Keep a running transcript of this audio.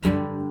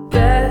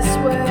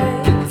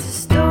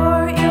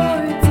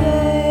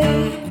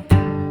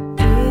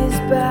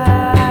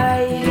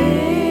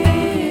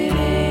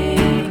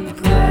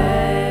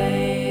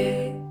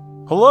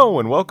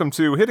and welcome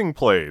to Hitting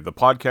Play, the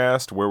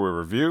podcast where we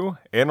review,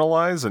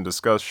 analyze, and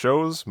discuss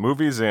shows,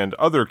 movies, and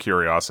other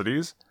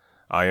curiosities.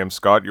 I am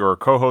Scott, your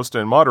co-host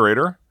and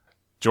moderator.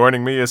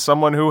 Joining me is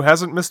someone who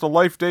hasn't missed a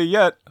life day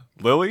yet,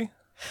 Lily.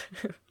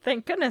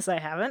 Thank goodness I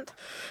haven't.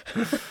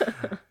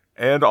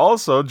 And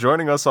also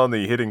joining us on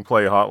the Hitting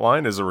Play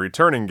hotline is a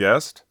returning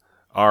guest,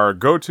 our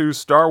go-to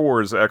Star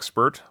Wars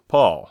expert,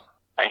 Paul.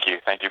 Thank you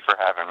for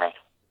having me.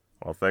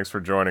 Well, thanks for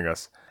joining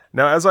us.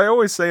 Now, as I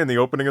always say in the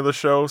opening of the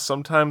show,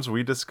 sometimes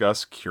we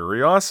discuss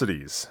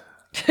curiosities.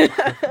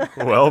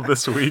 Well,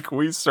 this week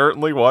we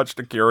certainly watched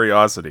a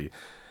curiosity.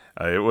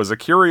 It was a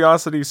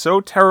curiosity so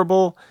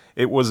terrible,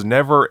 it was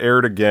never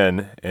aired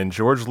again, and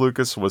George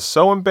Lucas was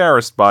so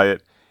embarrassed by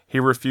it, he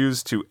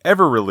refused to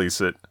ever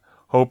release it,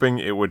 hoping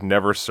it would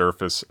never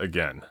surface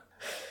again.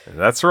 And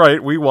that's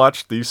right, we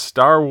watched the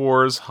Star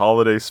Wars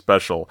Holiday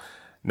Special.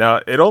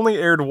 Now, it only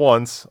aired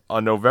once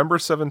on November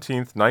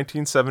 17th,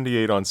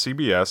 1978 on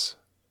CBS,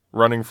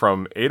 running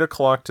from 8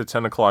 o'clock to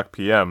 10 o'clock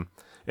p.m.,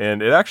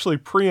 and it actually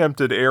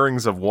preempted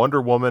airings of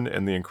Wonder Woman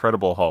and The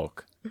Incredible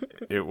Hulk.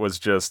 It was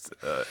just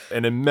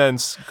an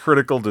immense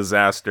critical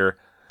disaster.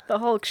 The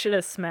Hulk should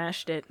have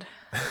smashed it.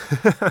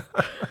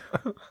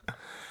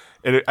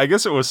 And I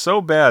guess it was so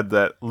bad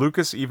that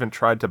Lucas even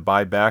tried to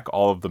buy back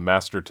all of the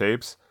master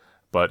tapes,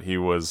 but he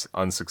was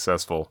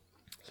unsuccessful.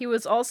 He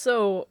was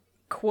also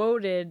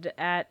quoted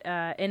at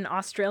an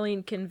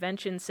Australian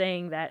convention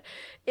saying that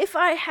if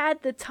I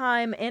had the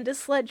time and a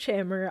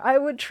sledgehammer, I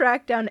would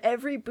track down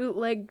every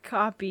bootleg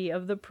copy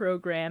of the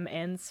program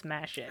and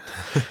smash it.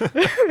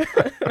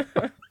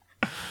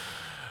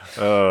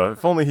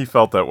 If only he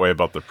felt that way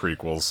about the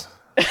prequels.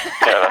 Yeah,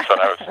 that's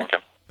what I was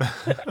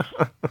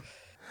thinking.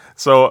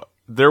 So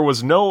there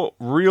was no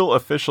real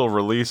official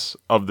release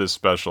of this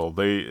special.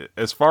 They,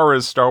 as far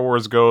as Star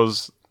Wars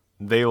goes,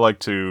 they like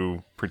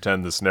to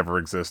pretend this never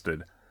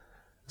existed.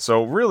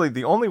 So really,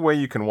 the only way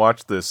you can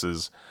watch this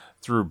is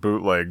through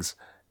bootlegs,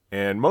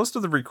 and most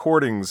of the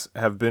recordings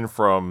have been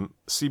from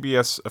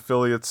CBS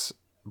affiliates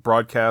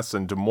broadcasts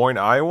in Des Moines,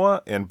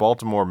 Iowa, and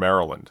Baltimore,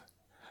 Maryland.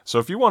 So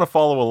if you want to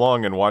follow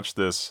along and watch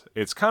this,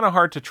 it's kind of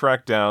hard to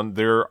track down.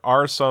 There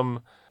are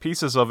some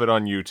pieces of it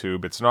on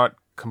YouTube. It's not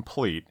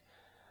complete.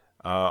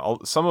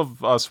 Some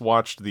of us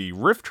watched the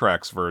Riff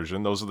Tracks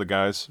version. Those are the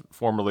guys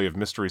formerly of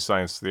Mystery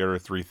Science Theater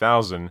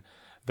 3000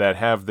 that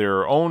have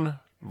their own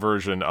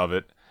version of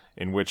it,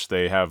 in which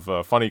they have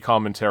funny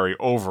commentary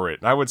over it.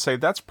 And I would say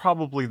that's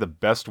probably the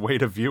best way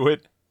to view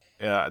it.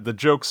 The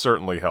jokes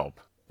certainly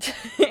help.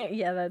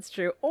 Yeah, that's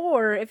true.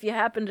 Or, if you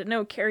happen to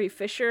know Carrie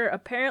Fisher,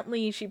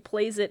 apparently she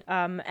plays it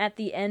at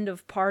the end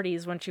of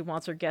parties when she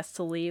wants her guests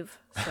to leave.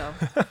 So,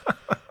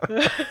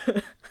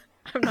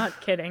 I'm not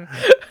kidding.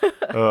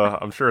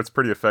 I'm sure it's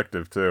pretty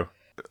effective, too.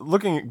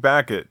 Looking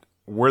back at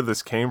where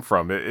this came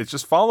from, it's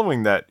just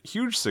following that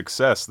huge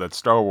success that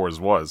Star Wars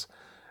was.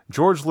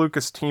 George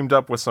Lucas teamed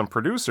up with some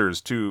producers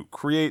to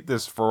create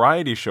this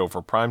variety show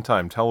for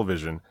primetime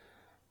television.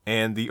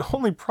 And the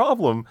only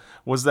problem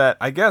was that,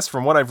 I guess,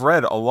 from what I've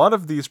read, a lot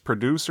of these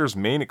producers'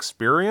 main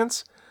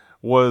experience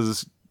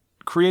was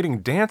creating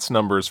dance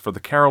numbers for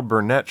the Carol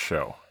Burnett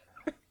show.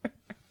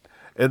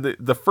 And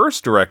the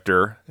first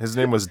director, his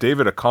name was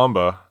David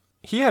Akamba,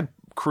 he had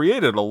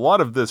created a lot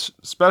of this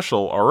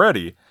special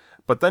already,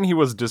 but then he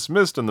was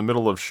dismissed in the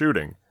middle of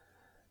shooting.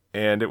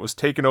 And it was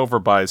taken over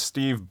by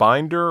Steve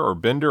Binder, or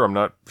Binder, I'm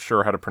not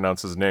sure how to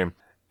pronounce his name,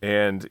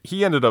 and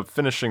he ended up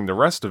finishing the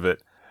rest of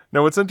it.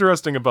 Now, what's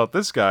interesting about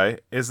this guy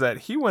is that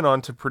he went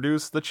on to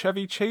produce The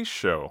Chevy Chase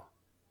Show,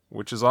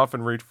 which is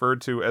often referred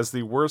to as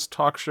the worst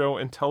talk show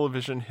in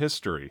television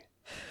history.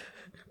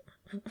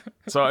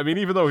 So, I mean,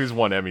 even though he's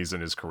won Emmys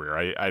in his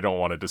career, I don't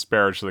want to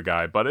disparage the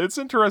guy, but it's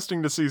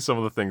interesting to see some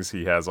of the things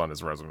he has on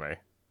his resume.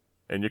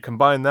 And you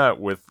combine that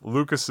with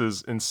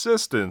Lucas's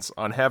insistence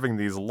on having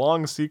these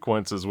long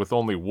sequences with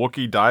only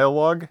Wookiee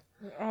dialogue.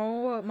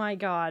 Oh my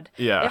god.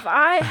 Yeah. If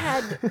I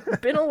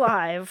had been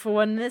alive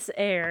when this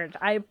aired,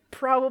 I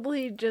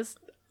probably just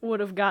would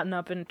have gotten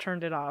up and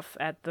turned it off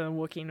at the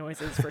Wookiee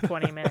noises for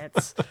 20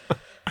 minutes.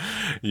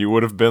 You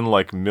would have been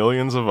like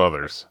millions of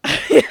others.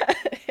 Yeah.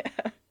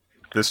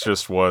 This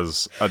just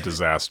was a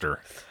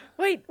disaster.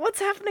 Wait, what's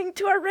happening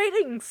to our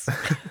ratings?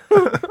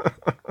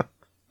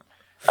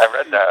 I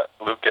read that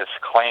Lucas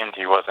claimed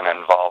he wasn't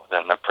involved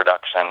in the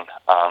production,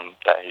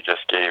 that he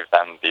just gave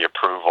them the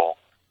approval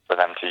for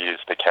them to use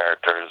the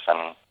characters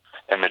and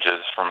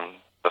images from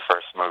the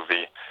first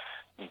movie.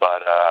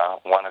 But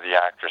one of the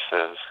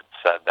actresses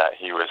said that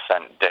he was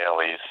sent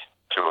dailies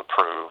to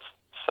approve.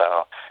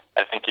 So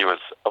I think he was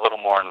a little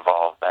more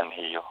involved than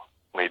he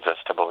leads us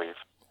to believe.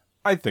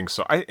 I think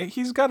so.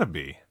 He's got to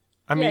be.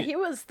 I mean, he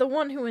was the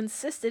one who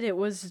insisted it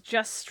was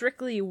just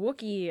strictly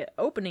Wookiee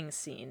opening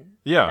scene.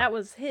 Yeah. That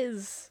was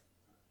his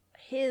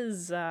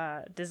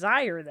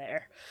desire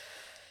there.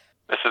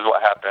 This is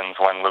what happens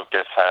when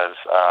Lucas has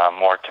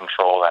more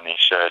control than he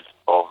should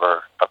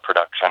over a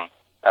production,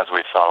 as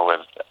we saw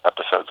with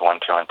episodes 1,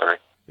 2, and 3.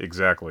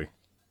 Exactly.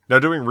 Now,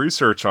 doing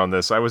research on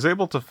this, I was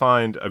able to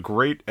find a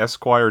great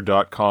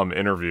Esquire.com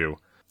interview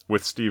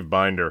with Steve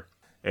Binder.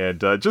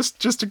 And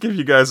just to give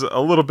you guys a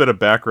little bit of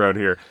background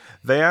here,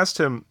 they asked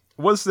him,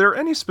 was there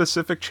any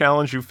specific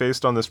challenge you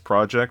faced on this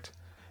project?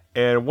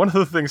 And one of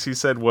the things he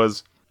said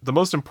was, the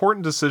most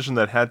important decision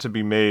that had to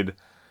be made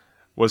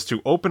was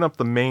to open up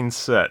the main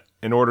set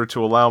in order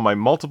to allow my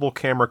multiple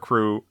camera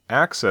crew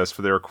access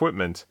for their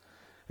equipment,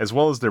 as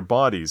well as their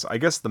bodies. I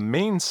guess the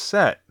main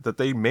set that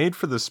they made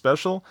for this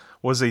special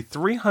was a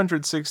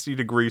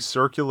 360-degree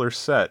circular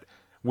set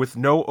with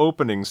no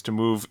openings to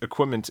move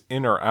equipment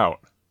in or out.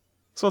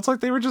 So it's like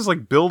they were just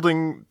like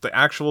building the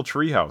actual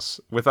treehouse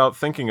without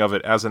thinking of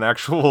it as an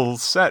actual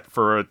set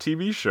for a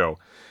TV show.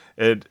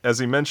 It, as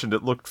he mentioned,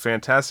 it looked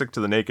fantastic to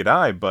the naked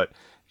eye, but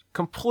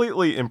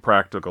completely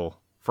impractical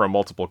for a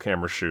multiple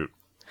camera shoot.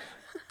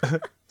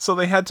 So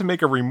they had to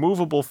make a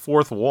removable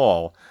fourth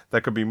wall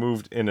that could be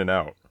moved in and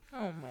out.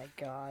 Oh my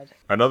god.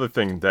 Another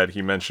thing that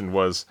he mentioned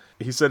was,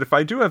 he said, if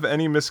I do have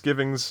any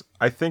misgivings,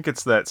 I think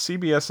it's that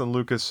CBS and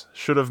Lucas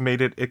should have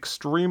made it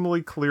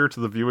extremely clear to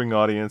the viewing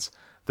audience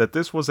that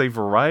this was a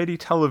variety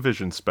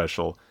television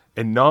special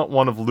and not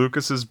one of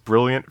Lucas's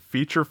brilliant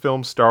feature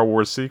film Star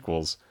Wars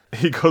sequels.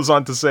 He goes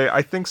on to say,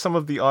 I think some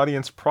of the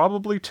audience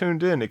probably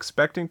tuned in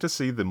expecting to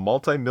see the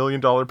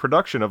multi-million-dollar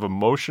production of a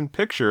motion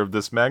picture of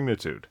this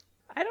magnitude.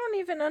 I don't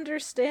even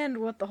understand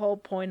what the whole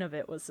point of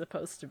it was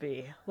supposed to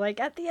be. Like,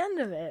 at the end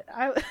of it,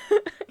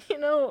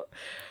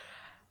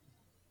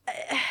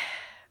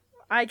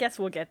 I guess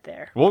we'll get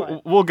there.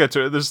 We'll get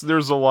to it.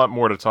 There's a lot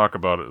more to talk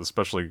about it,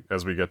 especially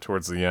as we get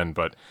towards the end,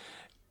 but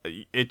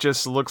it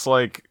just looks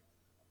like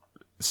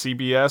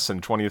CBS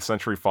and 20th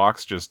Century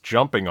Fox just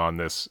jumping on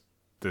this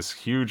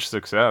huge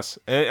success.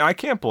 And I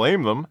can't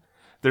blame them.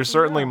 There's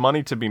certainly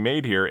money to be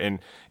made here, and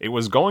it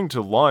was going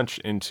to launch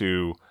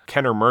into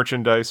Kenner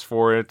merchandise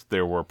for it.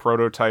 There were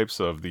prototypes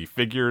of the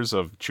figures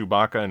of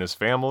Chewbacca and his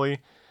family.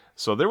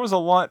 So there was a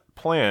lot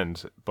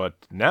planned,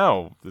 but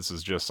now this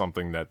is just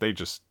something that they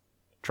just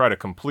try to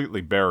completely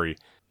bury.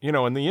 You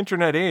know, in the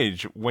internet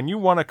age, when you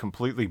want to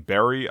completely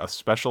bury a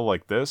special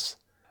like this,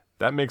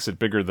 that makes it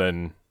bigger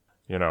than,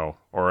 you know,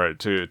 or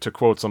to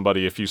quote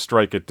somebody, if you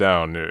strike it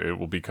down, it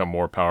will become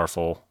more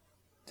powerful.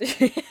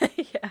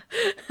 Yeah.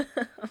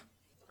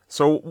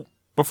 So,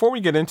 before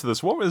we get into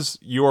this, what was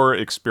your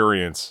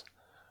experience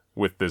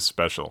with this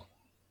special?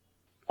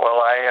 Well,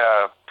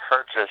 I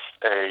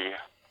purchased a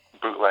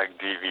bootleg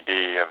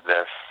DVD of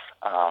this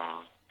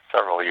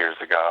several years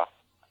ago,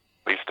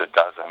 at least a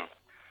dozen,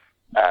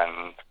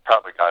 and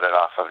probably got it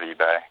off of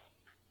eBay.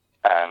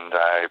 And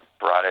I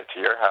brought it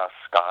to your house,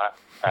 Scott,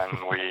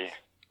 and we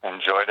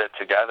enjoyed it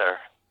together.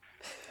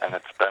 And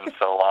it's been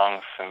so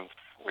long since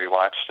we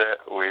watched it,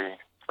 we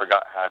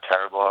forgot how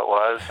terrible it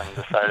was and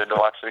decided to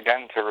watch it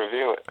again to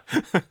review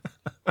it.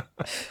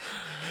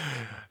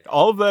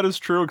 All of that is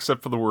true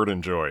except for the word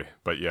enjoy,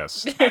 but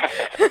yes.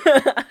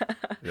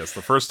 Yes,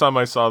 the first time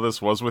I saw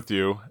this was with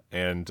you,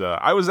 and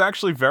I was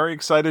actually very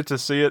excited to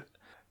see it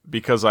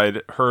because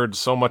I'd heard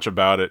so much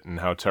about it and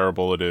how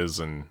terrible it is,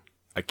 and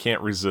I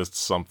can't resist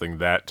something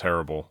that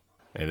terrible.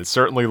 And it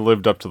certainly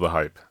lived up to the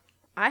hype.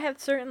 I have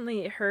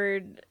certainly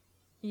heard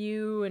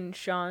you and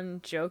Sean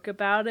joke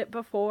about it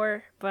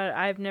before, but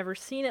I've never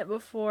seen it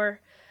before.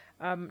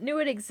 Knew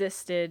it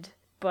existed,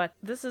 but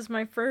this is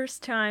my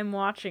first time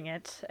watching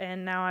it,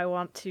 and now I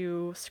want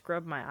to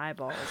scrub my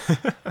eyeballs.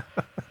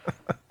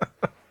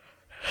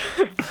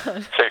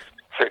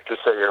 Safe to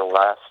say your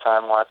last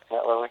time watching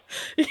it, Lily?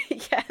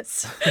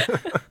 Yes.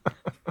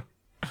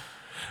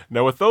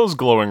 Now, with those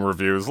glowing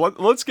reviews,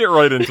 let's get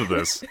right into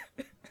this.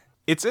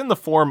 It's in the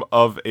form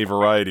of a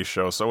variety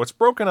show, so it's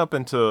broken up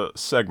into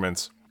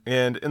segments.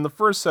 And in the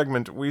first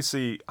segment, we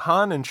see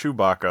Han and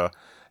Chewbacca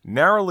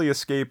narrowly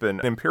escape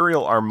an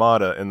Imperial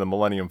armada in the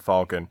Millennium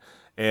Falcon.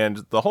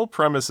 And the whole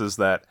premise is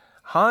that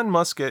Han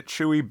must get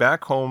Chewie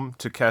back home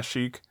to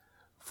Kashyyyk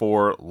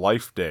for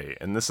Life Day.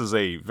 And this is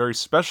a very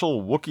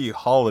special Wookiee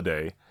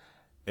holiday.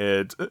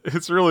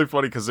 It's really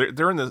funny because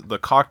they're in the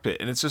cockpit,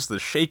 and it's just the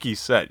shaky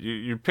set.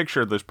 You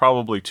picture there's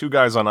probably two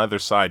guys on either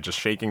side just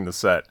shaking the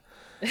set.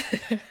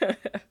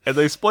 And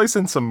they splice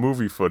in some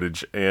movie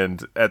footage,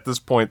 and at this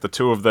point, the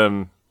two of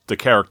them, the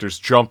characters,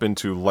 jump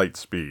into light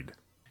speed.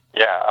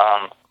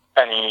 Yeah,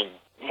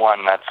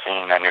 anyone that's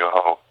seen A New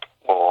Hope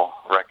will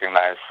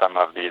recognize some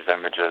of these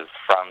images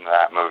from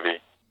that movie.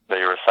 They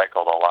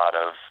recycled a lot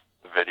of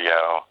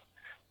video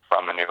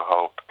from A New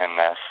Hope in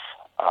this,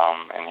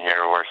 and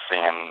here we're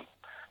seeing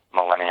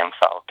Millennium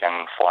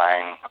Falcon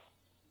flying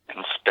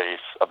in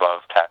space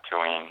above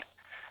Tatooine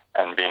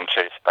and being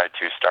chased by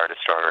two Star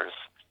Destroyers,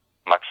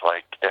 much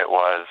like it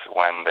was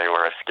when they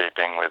were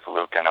escaping with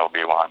Luke and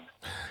Obi-Wan,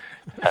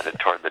 headed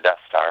toward the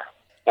Death Star.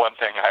 One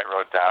thing I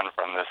wrote down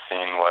from this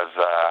scene was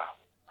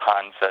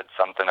Han said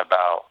something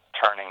about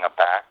turning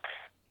back.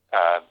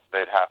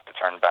 They'd have to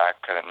turn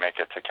back, couldn't make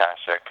it to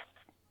Kashyyyk.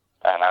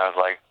 And I was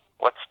like,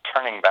 what's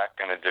turning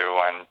back going to do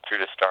when two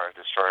Star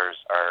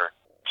Destroyers are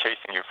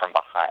chasing you from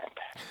behind?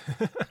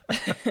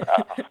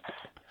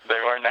 They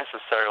weren't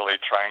necessarily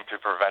trying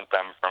to prevent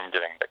them from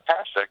getting to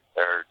Kashyyyk.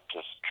 They're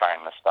just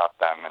trying to stop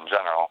them in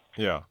general.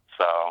 Yeah.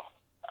 So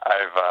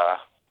I've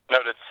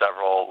noted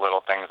several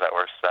little things that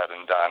were said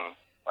and done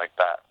like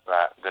that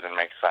didn't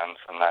make sense,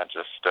 and that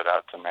just stood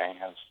out to me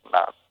as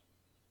not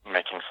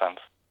making sense.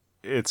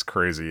 It's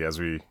crazy as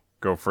we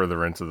go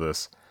further into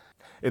this.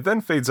 It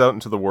then fades out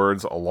into the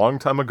words, "A long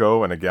time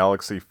ago in a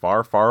galaxy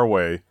far, far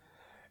away,"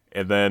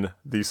 and then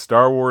the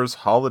Star Wars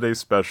Holiday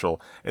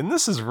Special. And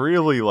this is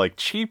really, like,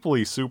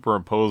 cheaply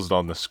superimposed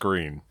on the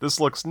screen. This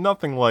looks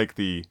nothing like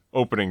the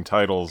opening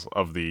titles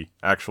of the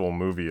actual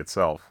movie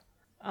itself.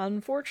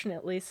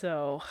 Unfortunately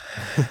so.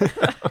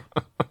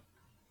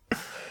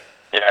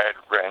 Yeah, I had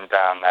written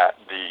down that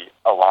the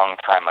 "a long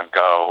time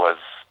ago" was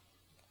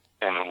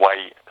in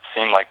white,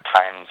 seemed like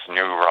Times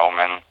New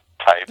Roman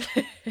type,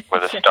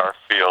 with a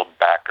Starfield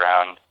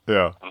background.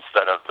 Yeah.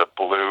 Instead of the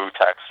blue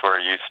text we're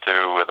used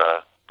to with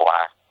a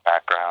black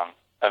background.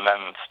 And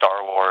then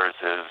Star Wars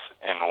is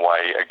in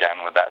white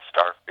again with that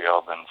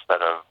Starfield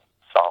instead of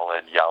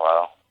solid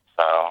yellow.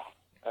 So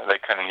they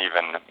couldn't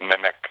even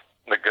mimic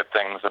the good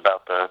things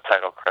about the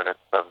title credits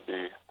of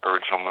the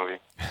original movie.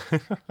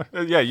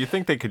 Yeah, you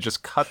think they could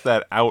just cut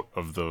that out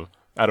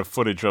of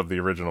footage of the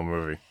original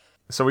movie.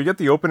 So we get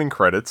the opening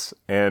credits,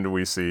 and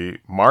we see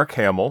Mark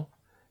Hamill,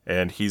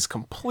 and he's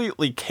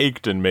completely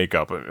caked in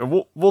makeup.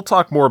 And we'll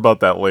talk more about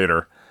that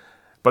later,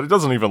 but it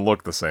doesn't even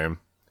look the same.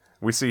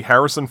 We see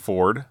Harrison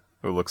Ford,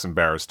 who looks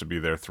embarrassed to be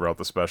there throughout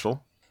the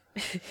special.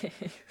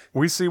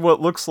 We see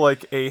what looks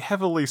like a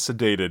heavily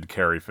sedated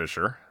Carrie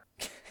Fisher.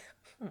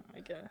 Oh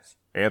my goodness.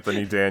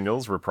 Anthony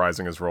Daniels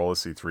reprising his role as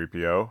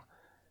C-3PO.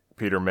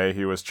 Peter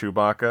Mayhew as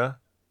Chewbacca.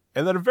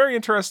 And then a very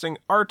interesting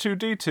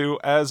R2-D2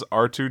 as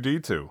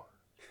R2-D2.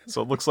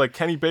 So it looks like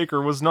Kenny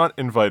Baker was not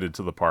invited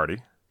to the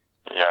party.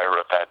 Yeah, I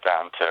wrote that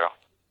down too.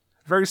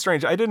 Very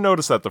strange. I didn't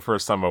notice that the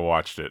first time I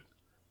watched it.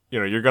 You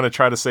know, you're going to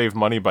try to save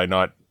money by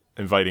not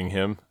inviting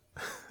him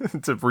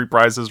to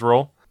reprise his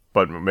role,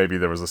 but maybe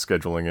there was a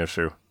scheduling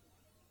issue.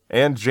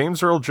 And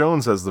James Earl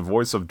Jones as the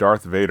voice of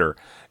Darth Vader.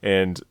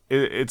 And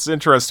it's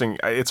interesting.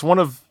 It's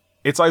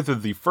either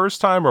the first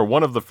time or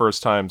one of the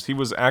first times he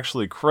was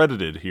actually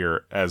credited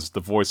here as the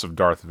voice of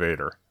Darth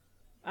Vader.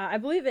 I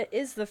believe it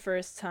is the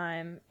first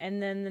time,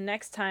 and then the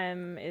next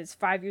time is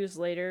 5 years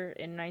later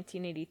in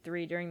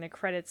 1983 during the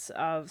credits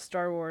of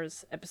Star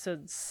Wars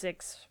Episode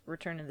 6,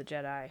 Return of the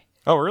Jedi.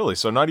 Oh, really?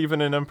 So not even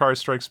in Empire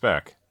Strikes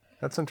Back.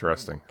 That's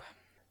interesting.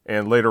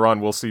 And later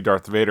on, we'll see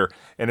Darth Vader.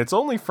 And it's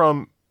only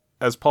from,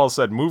 as Paul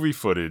said, movie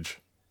footage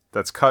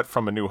that's cut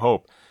from A New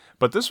Hope.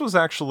 But this was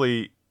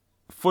actually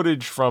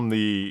footage from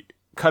the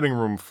cutting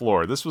room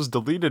floor. This was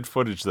deleted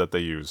footage that they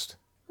used.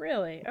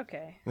 Really?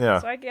 Okay. Yeah.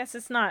 So I guess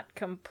it's not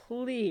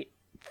complete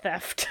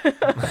theft.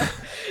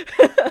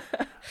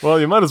 Well,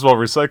 you might as well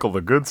recycle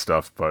the good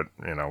stuff, but,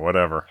 you know,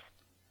 whatever.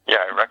 Yeah,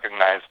 I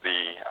recognized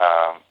the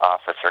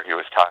officer he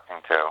was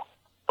talking to,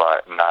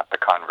 but not the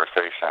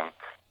conversation.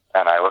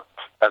 And I looked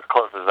as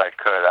close as I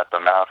could at the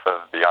mouth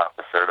of the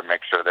officer to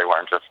make sure they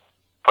weren't just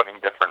putting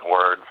different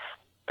words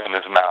in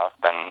his mouth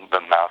and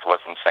the mouth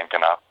wasn't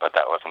syncing up, but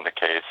that wasn't the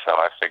case. So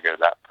I figured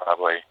that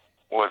probably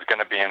was going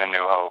to be in A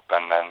New Hope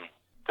and then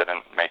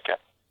didn't make it.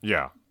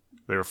 Yeah.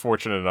 They were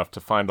fortunate enough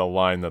to find a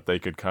line that they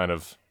could kind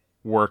of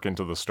work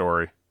into the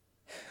story.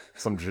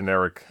 Some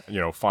generic,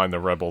 find the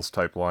rebels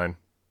type line.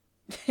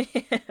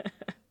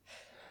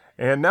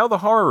 And now the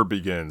horror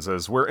begins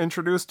as we're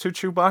introduced to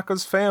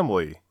Chewbacca's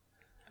family.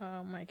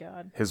 Oh my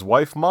god. His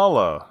wife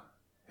Mala,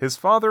 his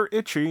father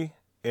Itchy,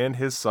 and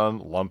his son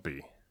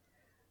Lumpy.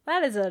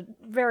 That is a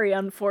very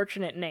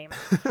unfortunate name.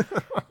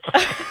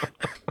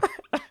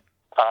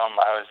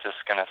 I was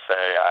just going to say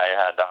I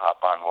had to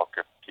hop on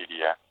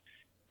Wikipedia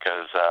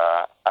because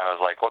I was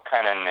like, what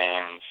kind of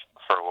names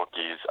for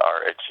Wookiees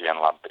are Itchy and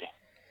Lumpy?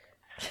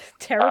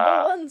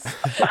 Terrible ones?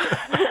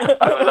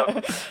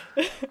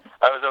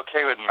 I was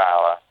okay with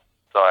Mala,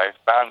 so I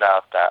found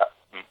out that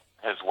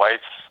his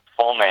wife's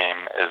full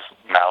name is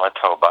Mala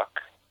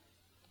Tobuck.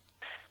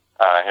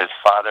 His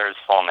father's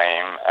full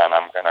name, and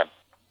I'm going to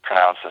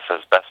pronounce this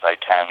as best I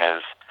can,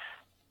 is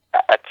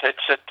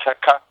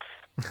Atichikuk.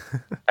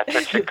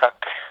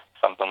 Atichikuk,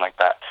 something like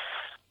that.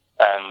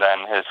 And then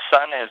his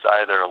son is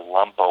either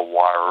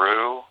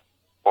Lumpawaru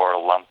or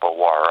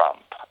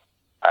Lumpawarump.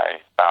 I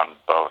found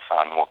both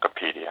on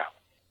Wikipedia.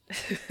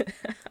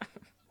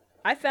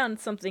 I found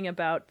something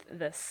about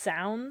the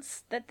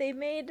sounds that they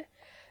made.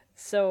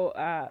 So,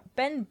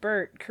 Ben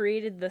Burt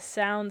created the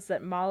sounds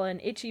that Mala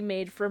and Itchy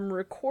made from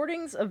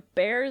recordings of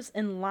bears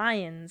and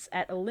lions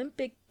at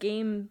Olympic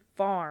Game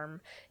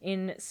Farm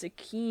in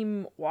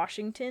Sikkim,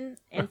 Washington.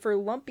 And for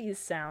Lumpy's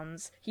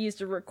sounds, he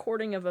used a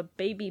recording of a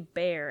baby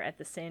bear at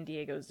the San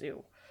Diego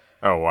Zoo.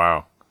 Oh,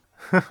 wow.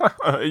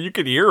 You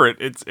could hear it.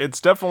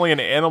 It's definitely an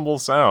animal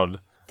sound.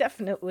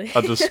 Definitely.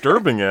 A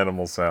disturbing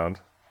animal sound.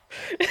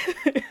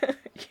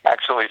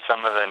 Actually,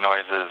 some of the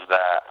noises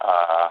that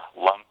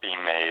Lumpy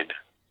made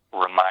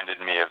reminded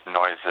me of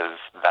noises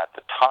that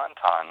the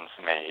Tauntauns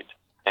made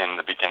in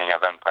the beginning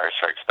of Empire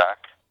Strikes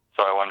Back.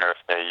 So I wonder if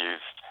they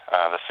used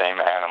the same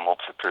animal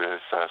to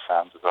produce those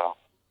sounds as well.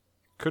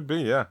 Could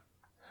be, yeah.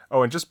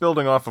 Oh, and just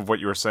building off of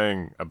what you were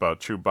saying about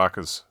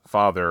Chewbacca's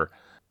father,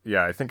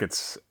 yeah, I think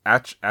it's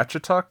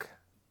Achituk.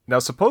 Now,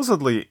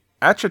 supposedly,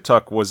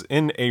 Achatuk was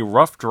in a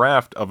rough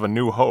draft of A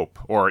New Hope,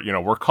 or,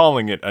 we're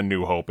calling it A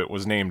New Hope. It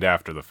was named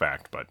after the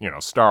fact, but,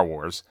 Star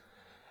Wars.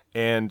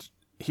 And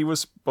he was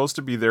supposed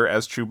to be there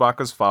as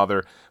Chewbacca's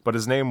father, but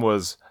his name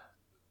was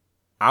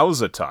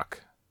Auzatuk,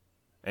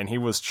 and he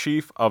was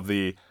chief of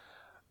the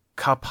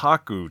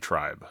Kapaku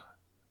tribe.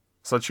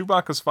 So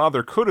Chewbacca's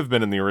father could have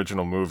been in the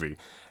original movie,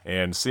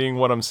 and seeing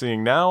what I'm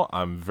seeing now,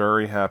 I'm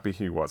very happy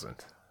he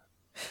wasn't.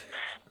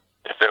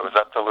 If it was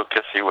up to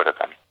Lucas, he would have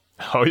been.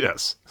 Oh,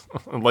 yes.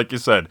 Like you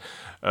said,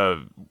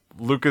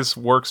 Lucas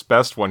works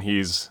best when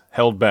he's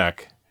held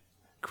back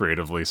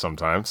creatively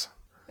sometimes.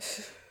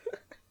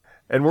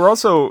 And we're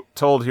also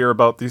told here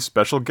about these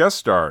special guest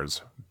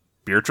stars.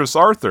 Beatrice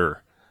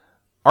Arthur,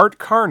 Art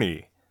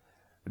Carney,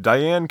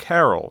 Diane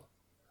Carroll,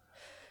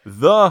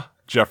 the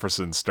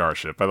Jefferson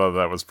Starship. I thought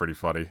that was pretty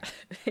funny.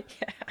 Yeah.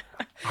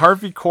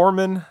 Harvey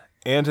Korman,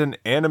 and an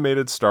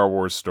animated Star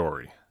Wars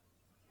story.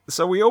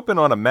 So we open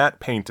on a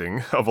matte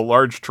painting of a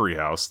large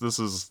treehouse. This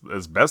is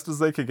as best as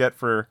they could get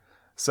for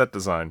set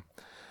design.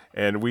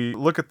 And we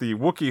look at the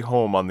Wookiee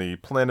home on the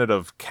planet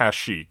of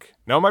Kashyyyk.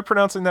 Now, am I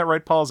pronouncing that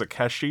right, Paul? Is it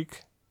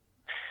Kashyyyk?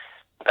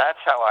 That's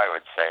how I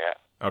would say it.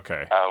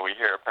 Okay. We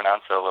hear it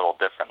pronounced a little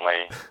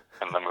differently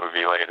in the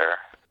movie later.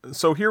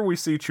 So here we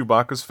see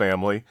Chewbacca's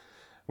family.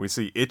 We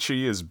see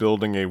Itchy is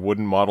building a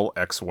wooden model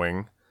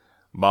X-Wing.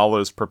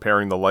 Mala is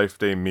preparing the Life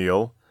Day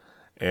meal.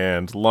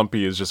 And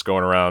Lumpy is just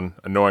going around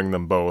annoying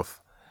them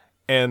both.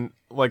 And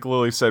like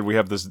Lily said, we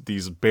have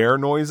these bear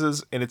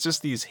noises, and it's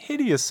just these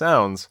hideous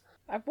sounds.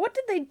 What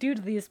did they do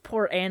to these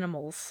poor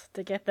animals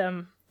to get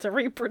them to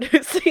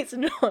reproduce these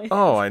noises?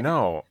 Oh, I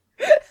know.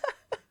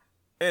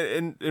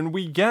 and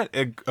we get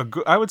a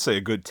good, I would say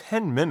a good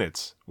 10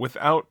 minutes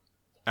without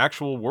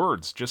actual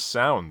words, just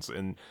sounds,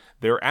 and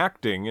they're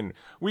acting, and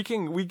we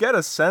get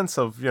a sense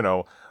of,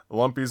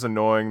 Lumpy's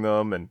annoying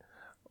them, and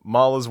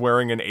Mala's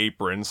wearing an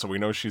apron, so we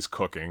know she's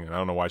cooking, and I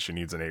don't know why she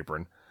needs an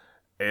apron.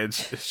 And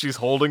she's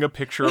holding a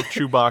picture of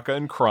Chewbacca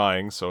and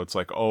crying, so it's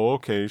like, oh,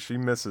 okay, she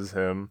misses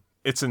him.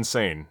 It's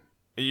insane.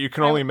 You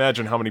can only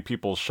imagine how many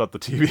people shut the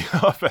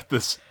TV off at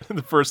this in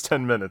the first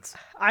 10 minutes.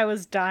 I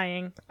was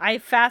dying. I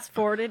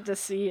fast-forwarded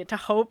to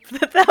hope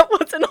that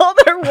wasn't all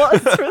there was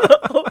for the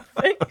whole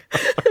thing.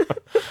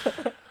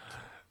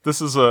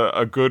 This is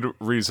a good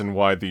reason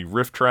why the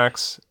Riff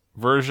Tracks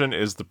version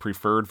is the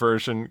preferred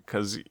version,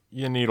 because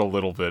you need a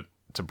little bit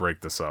to break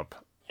this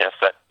up. Yes,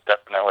 that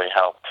definitely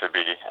helped to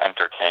be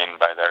entertained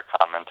by their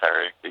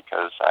commentary,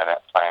 because I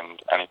didn't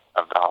find any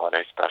of the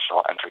holiday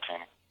special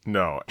entertaining.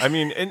 No, I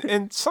mean,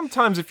 and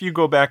sometimes if you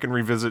go back and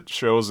revisit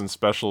shows and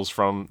specials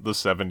from the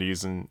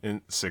 70s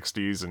and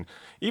 60s and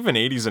even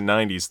 80s and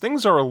 90s,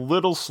 things are a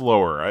little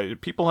slower.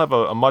 People have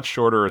a much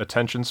shorter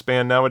attention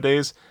span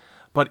nowadays,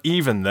 but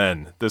even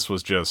then, this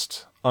was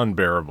just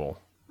unbearable.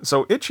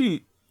 So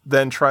Itchy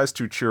then tries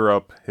to cheer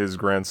up his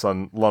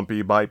grandson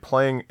Lumpy by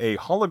playing a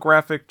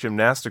holographic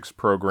gymnastics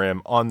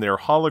program on their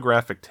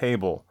holographic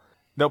table.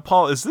 Now,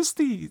 Paul, is this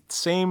the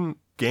same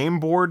game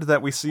board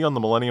that we see on the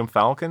Millennium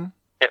Falcon?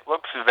 It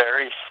looks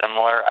very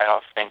similar. I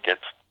don't think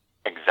it's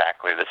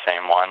exactly the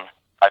same one.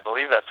 I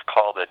believe that's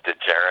called a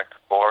Dejeric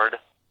board,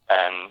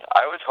 and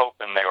I was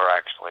hoping they were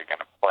actually going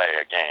to play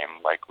a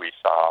game like we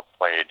saw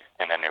played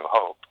in A New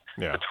Hope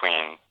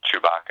between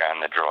Chewbacca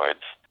and the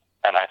droids.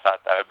 And I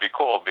thought that would be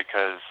cool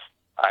because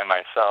I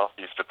myself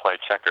used to play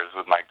checkers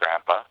with my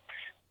grandpa.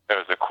 It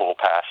was a cool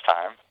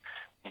pastime,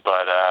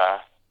 but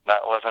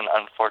that wasn't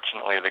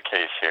unfortunately the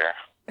case here.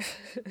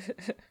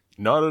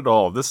 Not at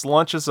all. This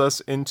launches us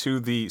into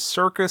the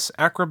circus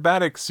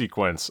acrobatic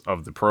sequence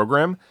of the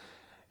program.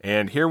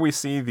 And here we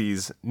see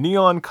these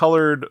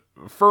neon-colored,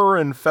 fur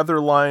and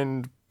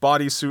feather-lined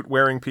bodysuit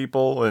wearing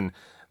people, and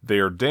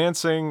they're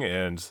dancing,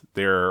 and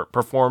they're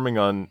performing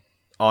on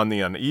the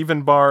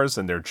uneven bars,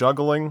 and they're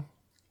juggling.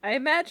 I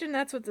imagine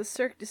that's what the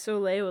Cirque du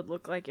Soleil would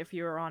look like if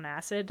you were on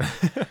acid.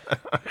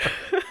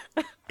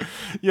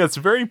 Yeah, it's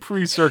very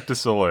pre-Cirque du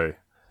Soleil.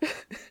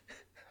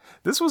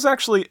 This was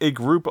actually a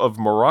group of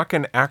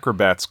Moroccan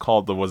acrobats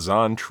called the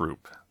Wazan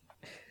Troupe.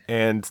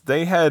 And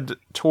they had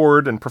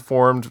toured and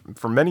performed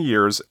for many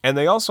years, and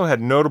they also had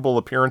notable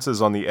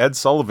appearances on The Ed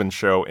Sullivan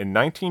Show in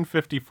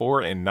 1954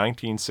 and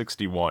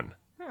 1961.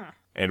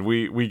 And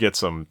we get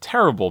some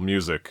terrible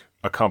music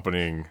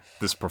accompanying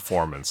this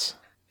performance.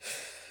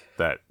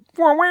 That...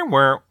 Safe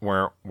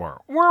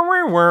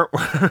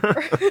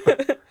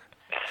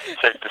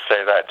to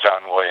say that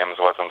John Williams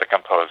wasn't the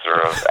composer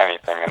of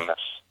anything in this.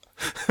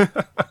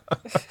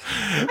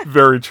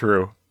 Very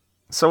true.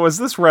 So as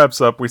this wraps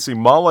up, we see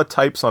Mala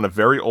types on a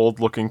very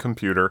old-looking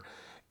computer,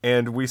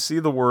 and we see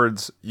the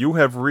words, "You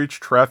have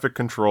reached traffic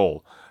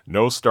control.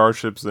 No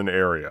starships in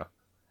area."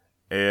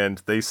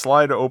 And they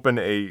slide open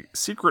a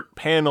secret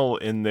panel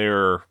in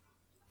their,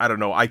 I don't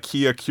know,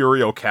 IKEA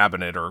curio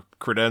cabinet or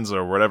credenza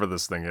or whatever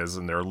this thing is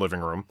in their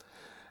living room.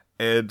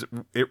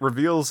 And it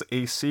reveals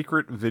a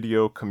secret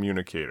video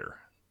communicator.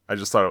 I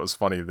just thought it was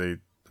funny.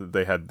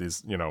 They had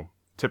these,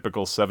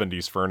 typical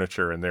 70s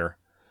furniture in their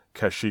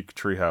Kashyyyk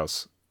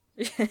treehouse.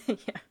 Yeah.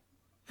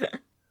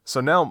 So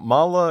now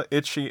Mala,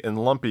 Itchy,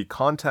 and Lumpy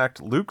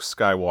contact Luke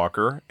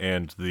Skywalker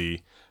and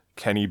the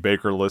Kenny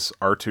Bakerless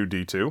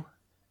R2-D2,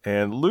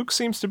 and Luke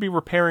seems to be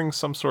repairing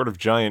some sort of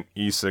giant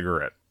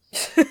e-cigarette.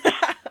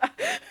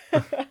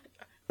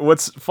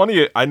 What's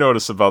funny I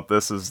notice about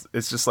this is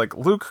it's just like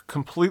Luke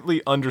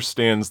completely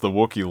understands the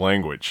Wookiee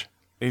language.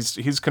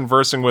 He's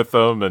conversing with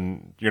them,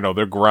 and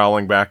they're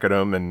growling back at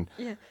him, and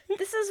yeah.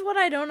 This is what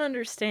I don't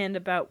understand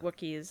about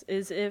Wookiees,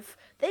 is if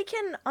they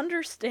can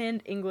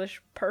understand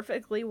English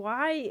perfectly,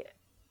 why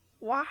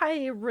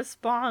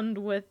respond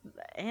with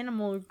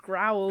animal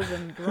growls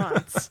and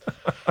grunts?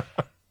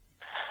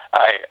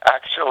 I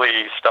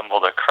actually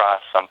stumbled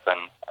across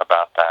something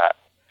about that.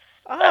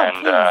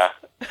 And I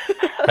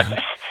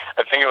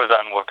think it was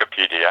on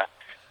Wikipedia.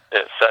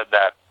 It said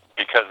that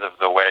because of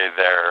the way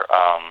their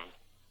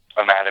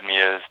anatomy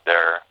is,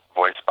 their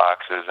voice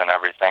boxes and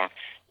everything,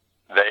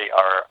 they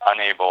are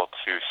unable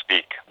to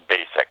speak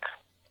Basic,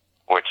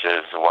 which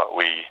is what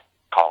we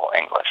call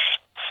English.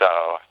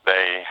 So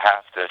they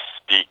have to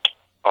speak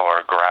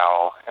or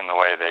growl in the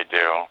way they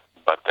do,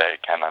 but they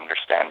can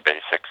understand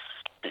basic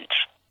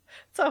speech.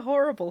 It's a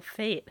horrible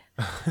fate.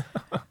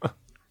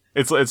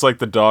 It's like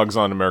the dogs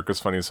on America's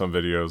Funniest Home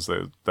Videos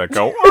that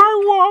go,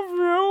 I love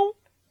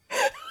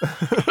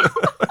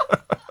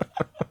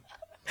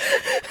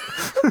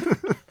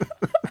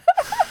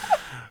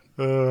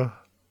you.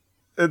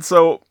 And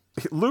so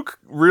Luke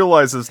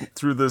realizes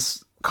through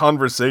this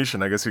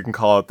conversation, I guess you can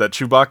call it, that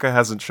Chewbacca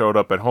hasn't showed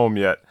up at home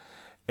yet.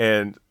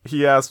 And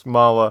he asks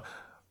Mala,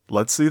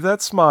 let's see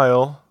that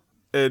smile.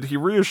 And he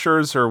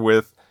reassures her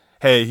with,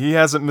 hey, he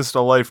hasn't missed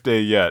a life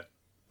day yet.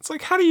 It's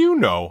like, how do you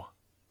know?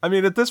 I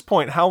mean, at this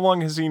point, how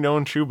long has he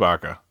known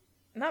Chewbacca?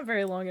 Not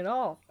very long at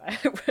all.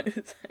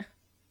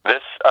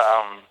 This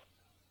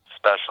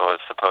special is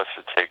supposed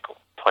to take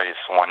place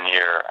 1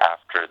 year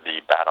after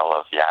the Battle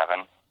of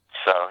Yavin.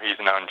 So he's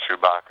known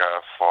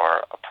Chewbacca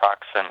for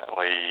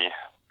approximately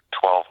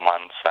 12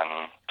 months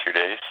and 2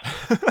 days.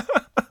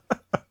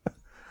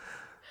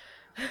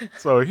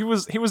 So he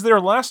was there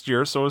last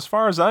year, so as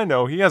far as I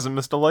know, he hasn't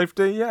missed a life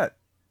day yet.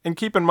 And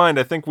keep in mind,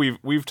 I think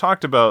we've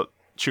talked about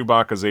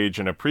Chewbacca's age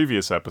in a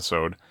previous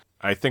episode.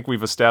 I think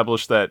we've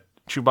established that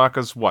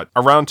Chewbacca's,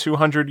 around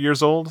 200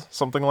 years old?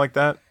 Something like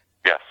that?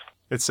 Yes.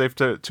 It's safe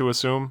to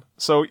assume.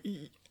 So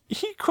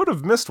he could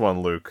have missed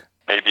one, Luke.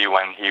 Maybe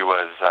when he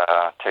was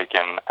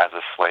taken as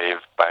a slave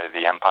by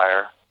the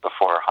Empire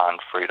before Han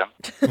freed him.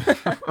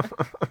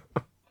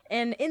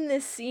 And in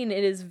this scene,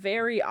 it is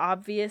very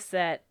obvious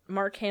that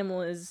Mark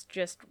Hamill is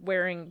just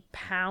wearing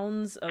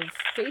pounds of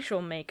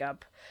facial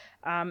makeup.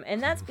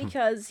 And that's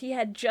because he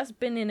had just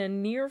been in a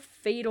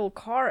near-fatal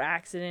car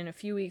accident a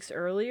few weeks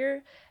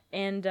earlier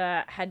and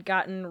had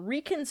gotten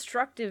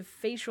reconstructive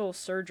facial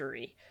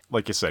surgery.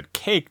 Like you said,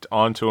 caked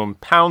onto him,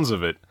 pounds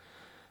of it.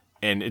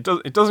 And it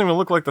doesn't even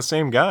look like the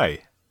same guy.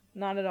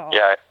 Not at all.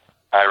 Yeah,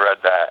 I read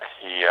that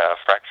he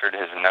fractured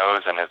his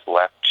nose and his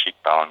left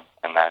cheekbone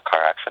in that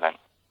car accident.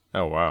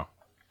 Oh, wow.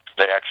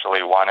 They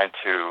actually wanted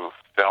to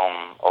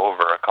film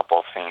over a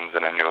couple scenes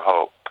in A New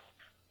Hope,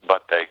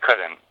 but they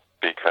couldn't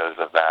because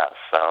of that.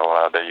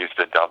 So they used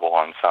a double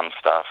on some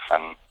stuff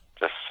and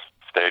just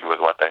stayed with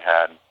what they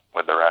had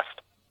with the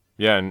rest.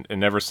 Yeah,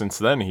 and ever since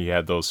then, he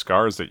had those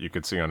scars that you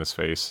could see on his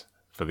face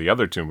for the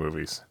other two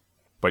movies.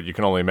 But you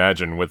can only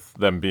imagine, with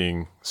them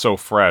being so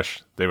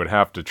fresh, they would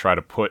have to try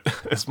to put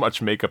as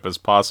much makeup as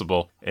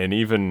possible. And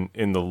even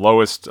in the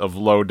lowest of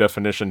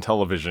low-definition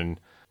television,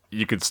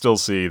 you could still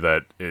see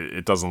that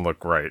it doesn't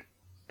look right.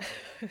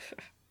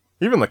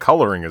 Even the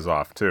coloring is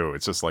off, too.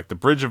 It's just like the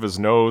bridge of his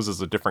nose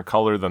is a different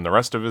color than the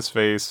rest of his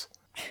face.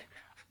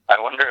 I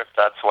wonder if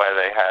that's why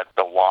they had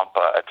the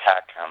Wampa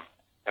attack him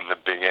in the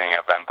beginning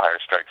of Empire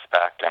Strikes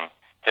Back and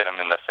hit him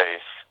in the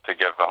face to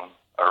give him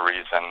a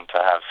reason to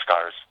have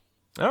scars.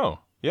 Oh,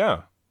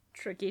 yeah.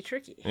 Tricky.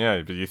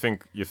 Yeah, but you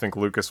think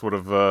Lucas would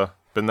have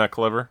been that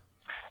clever?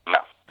 No.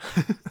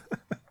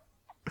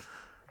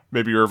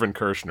 Maybe Irvin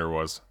Kershner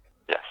was.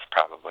 Yes,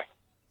 probably.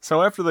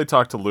 So after they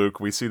talk to Luke,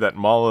 we see that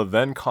Mala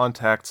then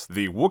contacts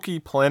the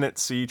Wookiee Planet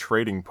C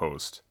trading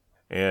post.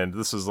 And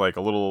this is like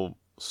a little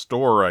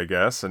store, I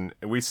guess, and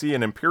we see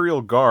an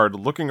Imperial guard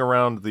looking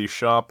around the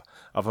shop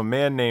of a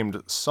man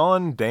named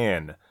Son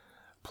Dan,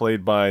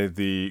 played by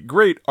the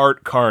great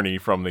Art Carney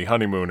from The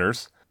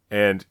Honeymooners.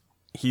 And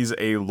he's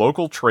a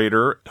local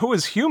trader who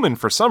is human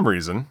for some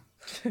reason.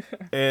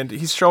 And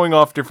he's showing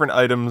off different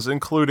items,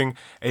 including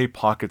a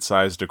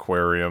pocket-sized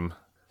aquarium.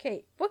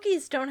 Okay,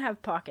 Wookiees don't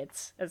have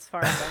pockets, as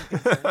far as I'm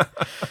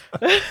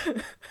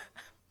concerned.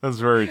 That's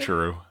very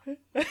true.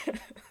 I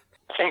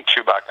think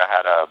Chewbacca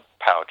had a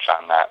pouch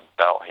on that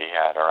belt he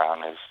had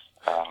around his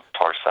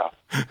torso.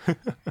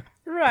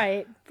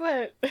 Right,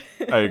 but...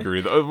 I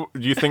agree. Do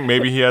you think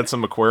maybe he had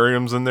some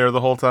aquariums in there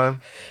the whole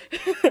time?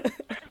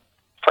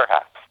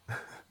 Perhaps.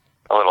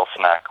 A little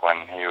snack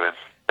when he was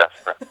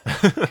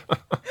desperate.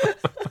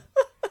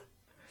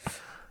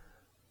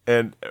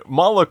 And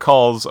Mala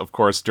calls, of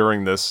course,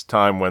 during this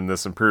time when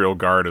this Imperial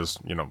Guard is,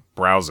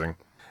 browsing.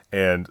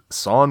 And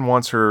Son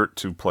wants her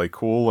to play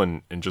cool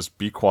and just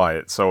be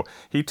quiet. So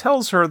he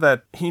tells her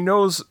that he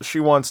knows she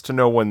wants to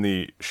know when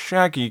the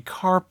shaggy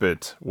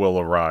carpet will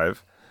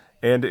arrive,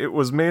 and it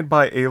was made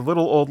by a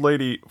little old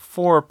lady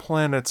 4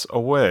 planets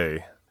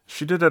away.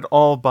 She did it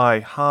all by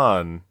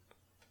Han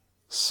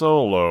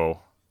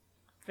Solo.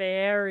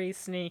 Very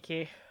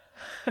sneaky.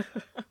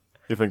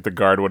 You think the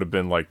guard would have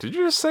been like, "Did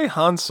you just say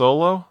Han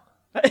Solo?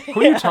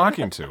 Who are you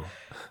talking to?"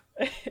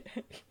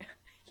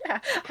 Yeah,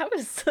 how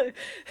is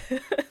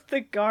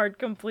the guard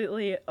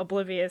completely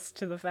oblivious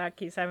to the fact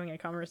he's having a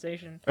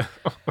conversation?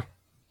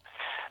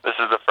 This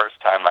is the first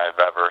time I've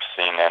ever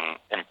seen an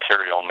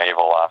Imperial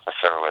naval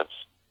officer with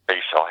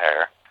facial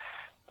hair.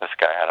 This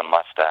guy had a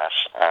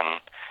mustache,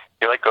 and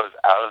he goes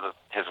out of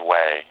his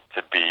way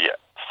to be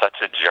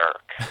such a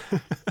jerk.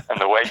 And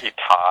the way he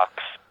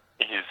talks,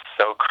 he's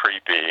so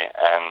creepy,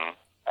 and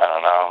I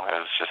don't know, it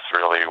was just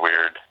really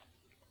weird.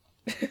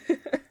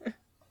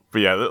 But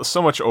yeah, there's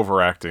so much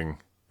overacting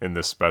in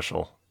this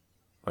special.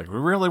 We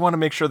really want to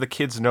make sure the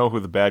kids know who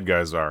the bad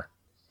guys are.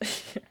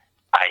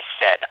 I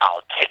said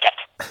I'll take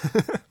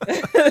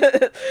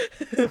it.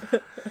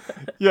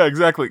 Yeah,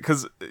 exactly,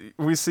 because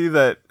we see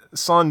that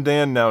Son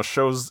Dan now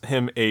shows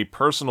him a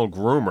personal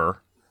groomer,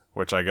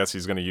 which I guess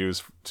he's going to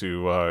use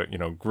to,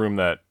 groom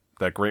that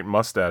great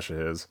mustache of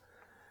his.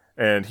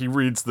 And he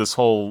reads this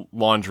whole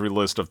laundry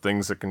list of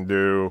things it can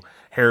do: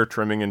 hair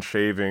trimming and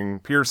shaving,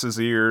 pierces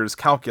ears,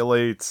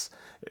 calculates,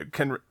 it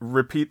can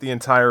repeat the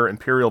entire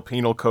Imperial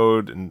Penal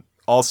Code in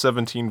all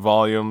 17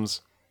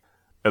 volumes.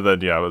 And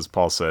then, yeah, as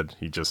Paul said,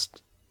 he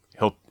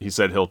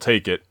said he'll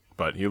take it,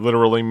 but he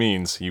literally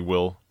means he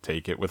will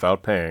take it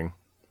without paying.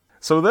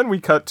 So then we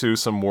cut to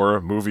some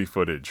more movie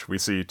footage. We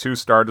see 2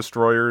 Star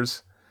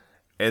Destroyers,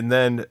 and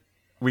then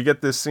we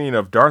get this scene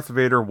of Darth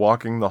Vader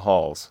walking the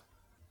halls.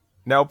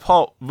 Now,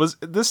 Paul, was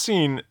this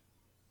scene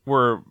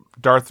where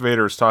Darth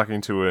Vader is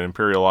talking to an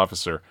Imperial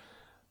officer,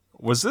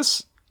 was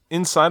this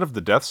inside of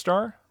the Death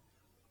Star?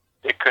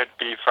 It could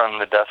be from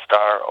the Death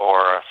Star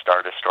or a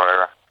Star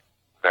Destroyer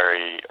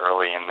very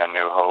early in the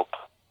New Hope.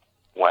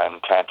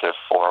 When Tantive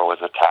 4 was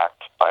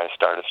attacked by a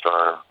Star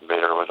Destroyer,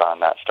 Vader was on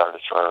that Star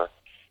Destroyer.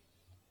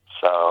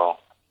 So,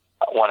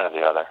 one or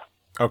the other.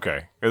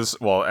 Okay.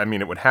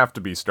 It would have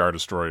to be Star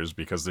Destroyers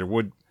because there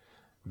would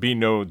be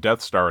no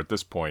Death Star at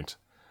this point.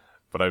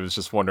 But I was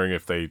just wondering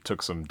if they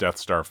took some Death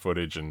Star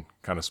footage and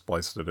kind of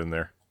spliced it in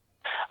there.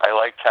 I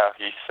liked how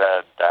he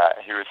said that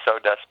he was so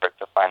desperate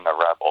to find the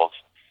rebels,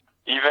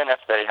 even if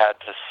they had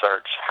to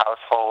search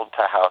household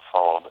to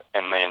household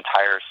in the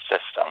entire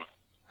system,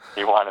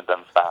 he wanted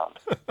them found.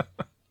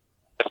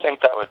 I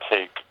think that would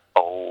take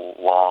a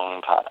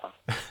long time.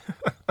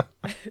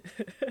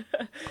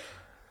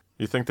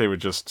 You think they would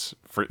just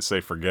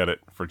say forget it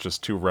for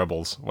just 2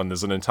 rebels when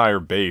there's an entire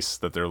base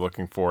that they're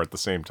looking for at the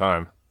same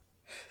time?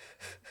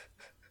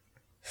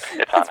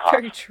 That's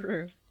very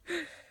true.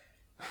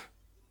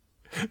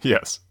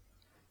 Yes.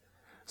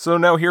 So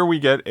now here we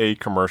get a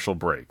commercial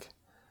break.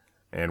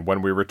 And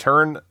when we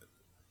return,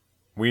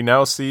 we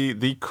now see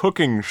the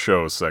cooking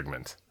show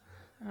segment.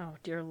 Oh,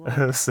 dear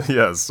Lord.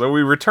 So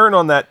we return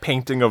on that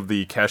painting of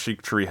the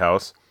Kashyyyk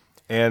treehouse,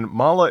 and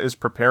Mala is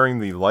preparing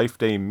the Life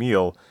Day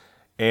meal,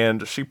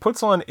 and she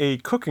puts on a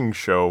cooking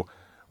show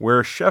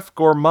where Chef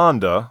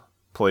Gormanda,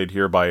 played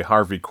here by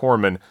Harvey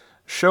Korman,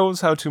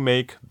 shows how to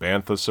make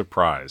Bantha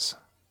Surprise.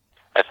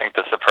 I think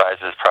the surprise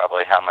is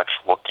probably how much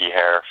Wookiee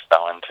hair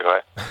fell into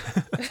it.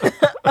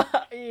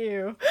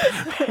 Ew.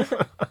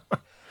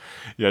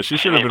 Yeah, she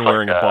should have been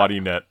wearing a body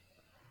net.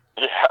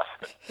 Yeah.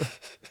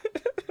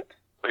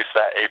 At least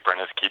that apron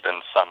is keeping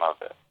some of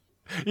it.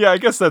 Yeah, I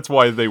guess that's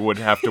why they would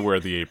have to wear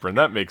the apron.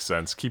 That makes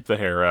sense. Keep the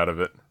hair out of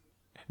it.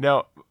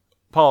 Now,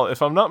 Paul,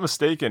 if I'm not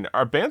mistaken,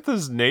 are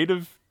Banthas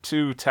native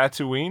to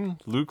Tatooine,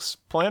 Luke's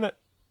planet?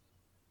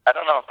 I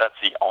don't know if that's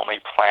the only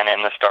planet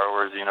in the Star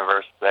Wars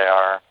universe they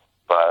are,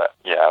 but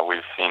yeah, we've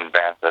seen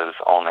Banthas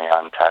only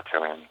on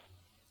Tatooine.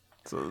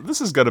 So this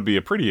has got to be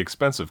a pretty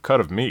expensive cut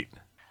of meat.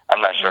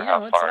 I'm not sure Yeah,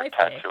 how what's far Life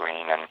Day?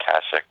 Tatooine and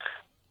Kashyyyk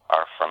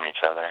are from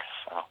each other,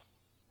 so...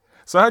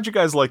 So how'd you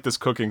guys like this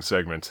cooking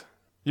segment?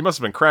 You must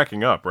have been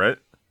cracking up, right?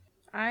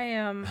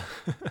 I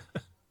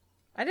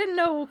didn't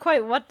know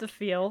quite what to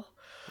feel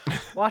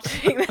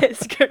watching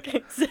this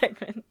cooking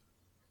segment.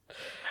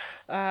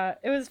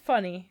 It was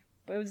funny,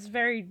 but it was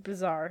very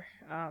bizarre.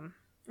 It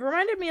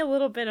reminded me a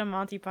little bit of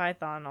Monty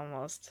Python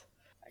almost.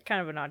 Kind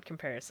of an odd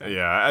comparison.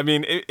 Yeah, I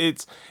mean,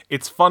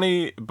 it's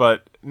funny,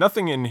 but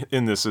nothing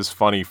in this is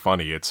funny.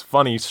 It's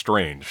funny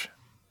strange.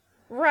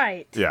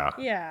 Right. Yeah.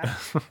 Yeah.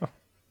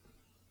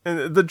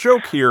 And the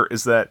joke here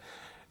is that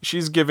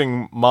she's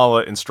giving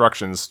Mala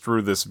instructions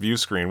through this view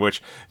screen,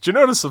 which, did you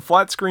notice the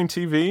flat screen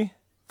TV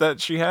that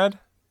she had?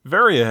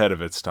 Very ahead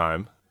of its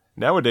time.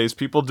 Nowadays,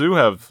 people do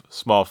have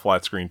small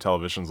flat screen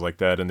televisions like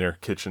that in their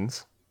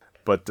kitchens.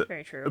 But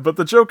Very true. But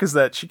the joke is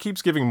that she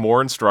keeps giving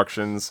more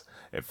instructions,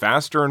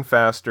 faster and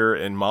faster,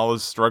 and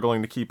Mala's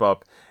struggling to keep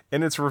up.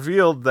 And it's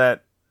revealed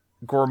that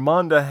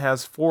Gormanda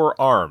has 4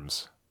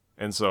 arms.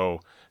 And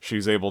so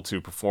she's able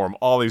to perform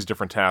all these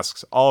different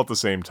tasks all at the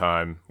same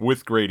time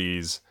with great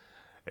ease.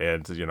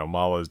 and,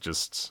 Mala is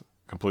just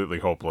completely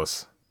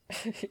hopeless.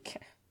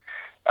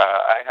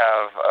 I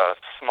have a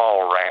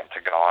small rant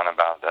to go on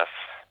about this.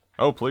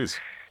 Oh, please.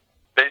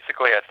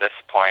 Basically, at this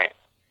point,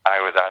 I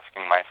was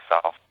asking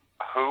myself,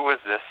 who was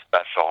this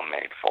special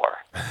made for?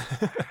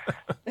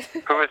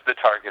 Who is the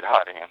target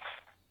audience?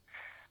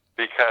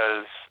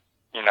 Because,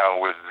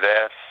 with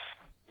this,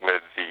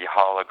 with the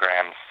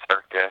hologram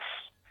circus,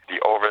 the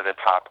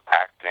over-the-top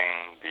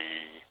acting,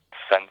 the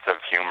sense of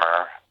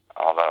humor,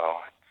 although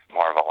it's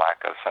more of a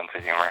lack of sense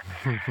of humor,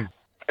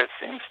 it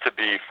seems to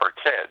be for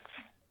kids.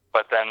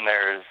 But then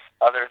there's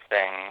other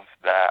things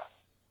that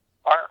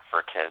aren't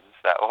for kids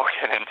that we'll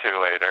get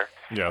into later.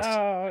 Yes.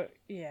 Oh,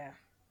 yeah.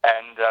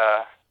 And,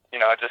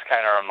 it just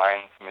kind of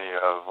reminds me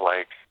of,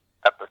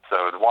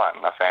 Episode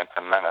 1, The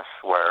Phantom Menace,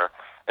 where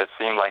it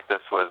seemed like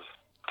this was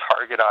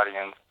target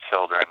audience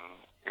children.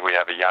 We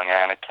have a young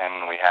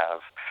Anakin, we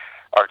have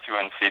R2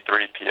 and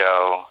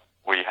C-3PO,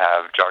 we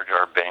have Jar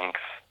Jar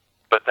Binks,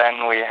 but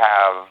then we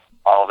have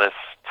all this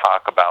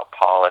talk about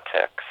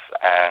politics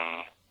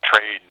and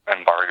trade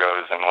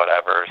embargoes and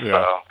whatever. Yeah.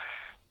 So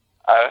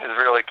I was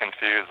really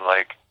confused,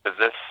 is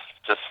this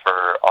just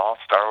for all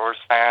Star Wars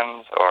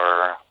fans,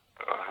 or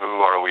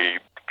who are we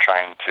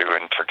trying to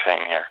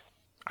entertain here?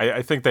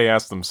 I think they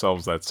asked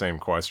themselves that same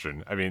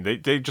question. I mean,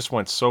 they just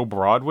went so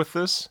broad with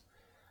this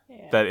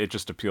that it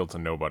just appealed to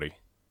nobody.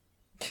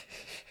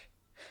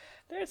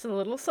 There's a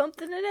little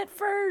something in it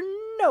for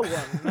no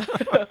one.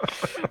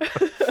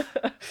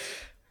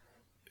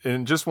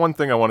 And just one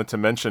thing I wanted to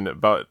mention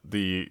about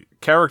the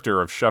character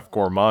of Chef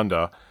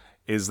Gourmanda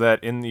is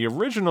that in the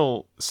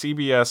original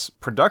CBS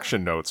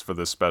production notes for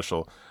this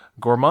special,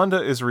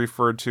 Gourmanda is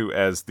referred to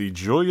as the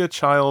Julia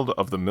Child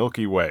of the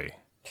Milky Way.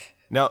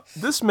 Now,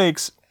 this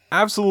makes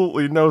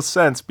absolutely no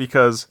sense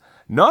because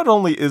not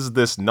only is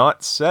this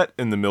not set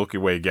in the Milky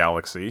Way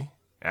galaxy,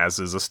 as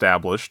is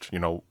established,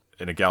 in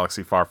a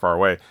galaxy far, far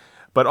away,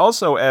 but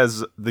also,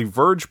 as The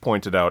Verge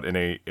pointed out in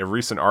a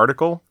recent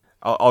article,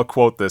 I'll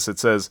quote this, it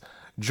says,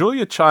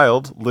 Julia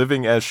Child,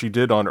 living as she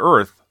did on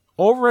Earth,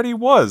 already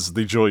was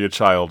the Julia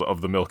Child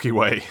of the Milky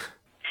Way.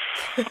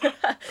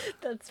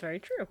 That's very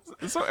true.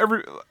 So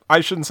I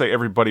shouldn't say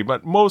everybody,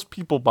 but most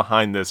people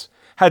behind this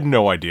had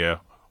no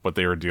idea what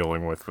they were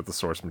dealing with the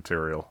source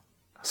material.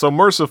 So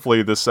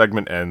mercifully, this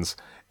segment ends,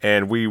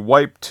 and we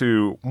wipe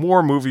to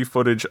more movie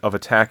footage of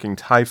attacking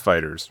TIE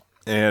fighters.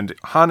 And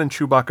Han and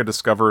Chewbacca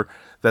discover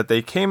that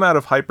they came out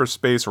of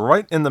hyperspace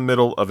right in the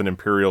middle of an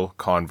Imperial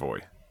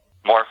convoy.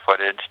 More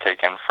footage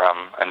taken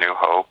from A New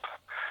Hope,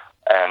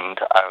 and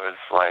I was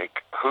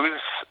like,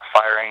 who's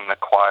firing the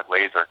quad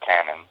laser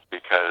cannons?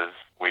 Because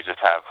we just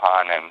have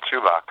Han and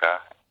Chewbacca,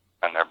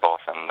 and they're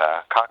both in the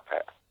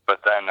cockpit. But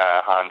then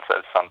Han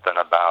says something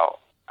about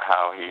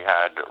how he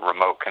had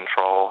remote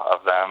control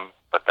of them,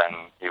 but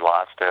then he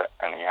lost it,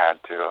 and he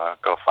had to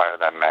go fire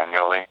them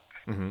manually.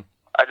 Mm-hmm.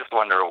 I just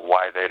wonder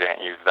why they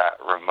didn't use that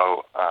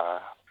remote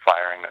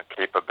firing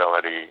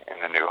capability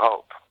in A New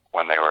Hope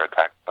when they were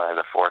attacked by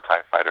the 4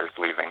 TIE fighters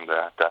leaving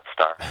the Death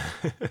Star.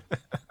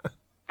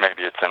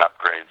 Maybe it's an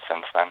upgrade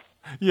since then.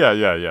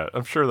 Yeah.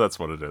 I'm sure that's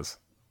what it is.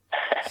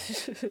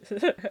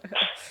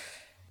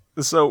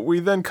 So we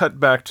then cut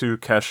back to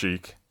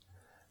Kashyyyk,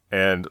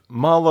 and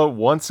Mala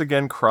once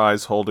again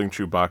cries holding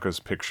Chewbacca's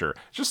picture,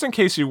 just in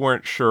case you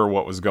weren't sure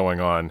what was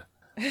going on,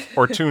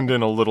 or tuned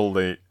in a little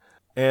late.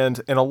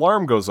 And an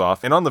alarm goes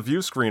off, and on the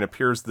view screen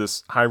appears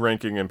this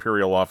high-ranking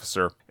Imperial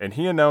officer, and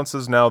he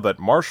announces now that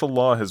martial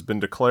law has been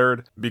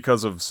declared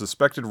because of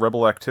suspected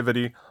rebel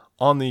activity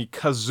on the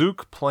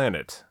Kashyyyk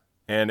planet,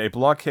 and a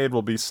blockade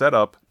will be set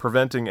up,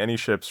 preventing any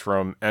ships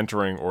from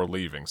entering or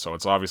leaving. So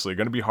it's obviously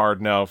going to be hard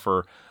now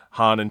for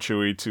Han and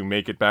Chewie to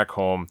make it back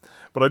home,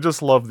 but I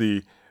just love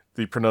the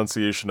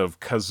pronunciation of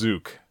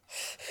Kashyyyk.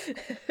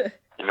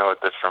 You know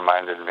what this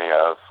reminded me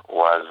of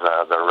was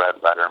the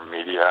Red Letter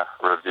Media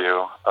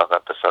review of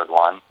Episode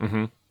 1,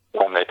 Mm-hmm.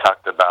 when they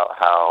talked about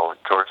how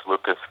George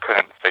Lucas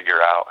couldn't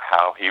figure out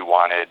how he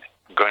wanted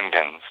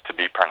Gungans to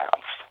be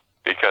pronounced.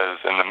 Because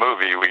in the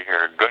movie we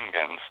hear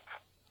Gungans,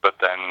 but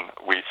then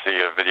we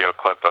see a video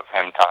clip of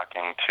him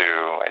talking to,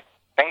 I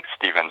think,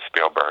 Steven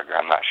Spielberg,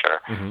 I'm not sure,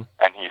 Mm-hmm.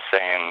 and he's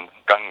saying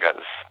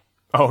Gungas.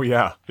 Oh,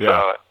 yeah.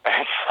 So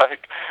it's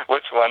like,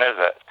 which one is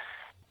it?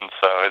 And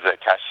so is it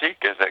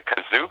Kashyyyk? Is it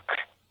Kashyyyk?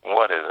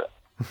 What is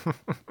it?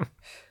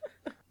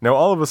 Now,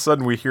 all of a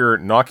sudden, we hear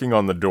knocking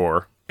on the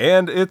door,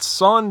 and it's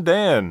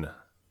Sondan,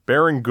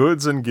 bearing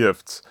goods and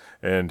gifts.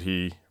 And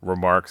he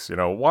remarks,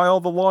 why all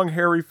the long,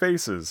 hairy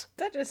faces?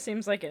 That just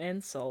seems like an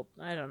insult.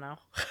 I don't know.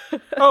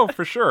 Oh,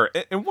 for sure.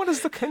 And what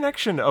is the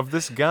connection of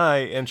this guy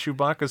and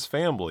Chewbacca's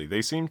family?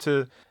 They seem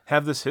to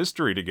have this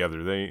history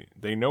together.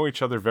 They know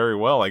each other very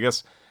well. I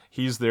guess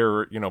he's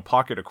their,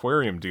 pocket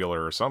aquarium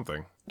dealer or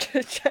something.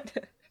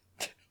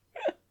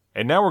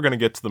 And now we're going to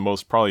get to the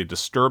most probably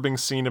disturbing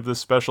scene of this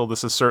special.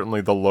 This is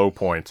certainly the low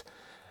point.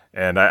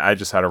 And I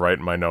just had to write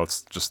in my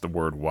notes just the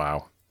word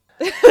wow.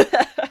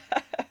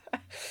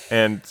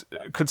 And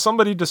could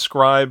somebody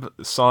describe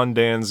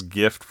Sondan's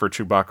gift for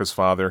Chewbacca's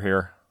father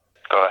here?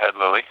 Go ahead,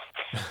 Lily.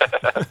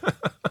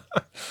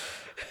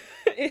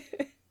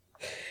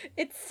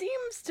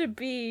 to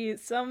be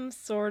some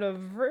sort of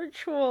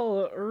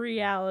virtual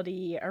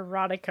reality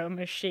erotica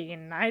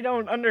machine. I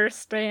don't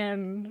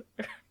understand.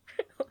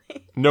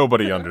 Really.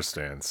 Nobody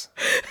understands.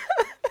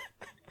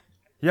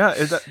 Yeah,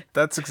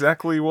 that's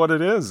exactly what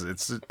it is.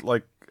 It's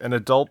like an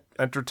adult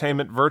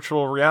entertainment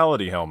virtual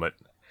reality helmet.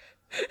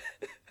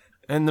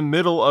 In the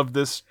middle of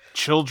this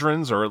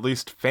children's, or at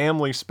least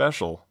family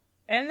special.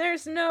 And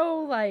there's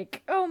no,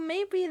 like, oh,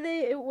 maybe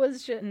it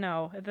was just...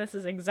 No, this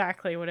is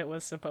exactly what it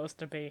was supposed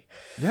to be.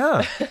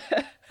 Yeah,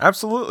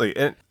 absolutely.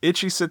 And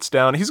Itchy sits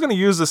down. He's going to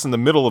use this in the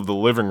middle of the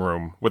living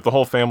room with the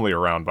whole family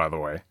around, by the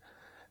way.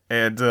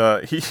 And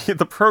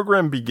the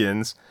program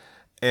begins,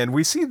 and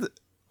we see...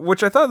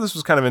 Which I thought this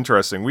was kind of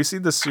interesting. We see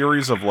the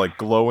series of, like,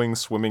 glowing,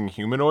 swimming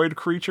humanoid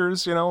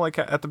creatures, you know, like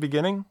at the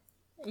beginning.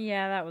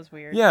 Yeah, that was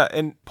weird. Yeah,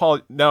 and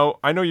Paul, now,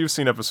 I know you've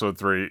seen episode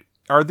 3.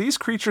 Are these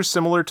creatures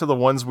similar to the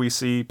ones we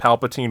see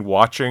Palpatine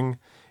watching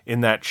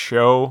in that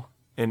show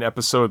in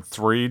episode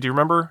 3? Do you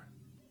remember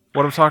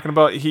what I'm talking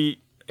about?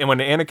 And when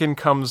Anakin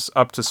comes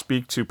up to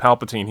speak to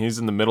Palpatine, he's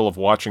in the middle of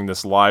watching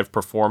this live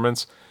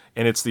performance,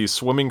 and it's these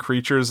swimming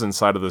creatures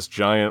inside of this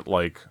giant,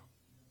 like,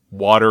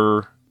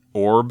 water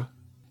orb.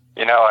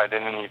 You know, I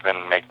didn't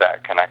even make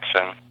that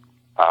connection.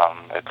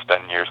 It's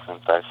been years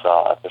since I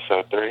saw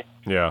episode 3.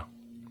 Yeah.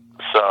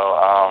 So,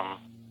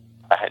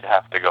 I'd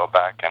have to go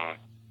back and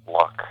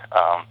look.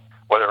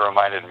 What it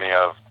reminded me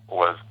of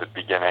was the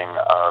beginning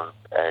of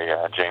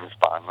a James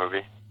Bond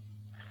movie.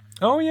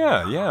 Oh,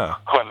 yeah, yeah.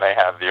 When they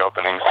have the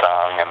opening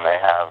song and they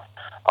have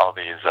all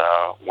these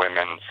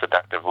women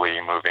seductively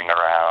moving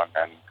around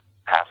and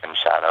half in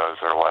shadows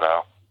or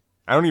whatever.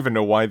 I don't even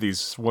know why these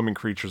swimming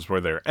creatures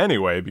were there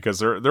anyway, because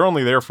they're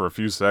only there for a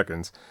few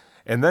seconds.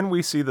 And then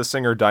we see the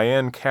singer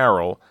Diane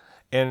Carroll,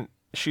 and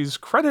she's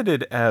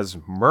credited as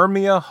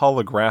Mermia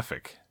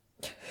Holographic.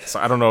 So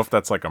I don't know if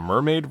that's like a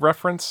mermaid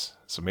reference,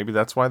 so maybe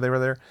that's why they were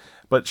there.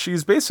 But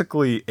she's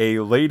basically a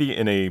lady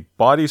in a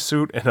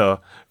bodysuit and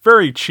a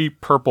very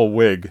cheap purple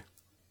wig.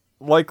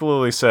 Like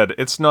Lily said,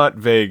 it's not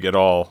vague at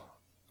all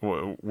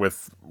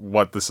with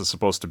what this is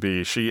supposed to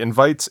be. She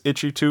invites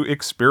Itchy to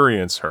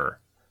experience her.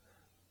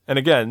 And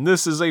again,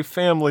 this is a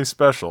family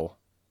special.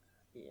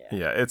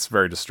 Yeah, it's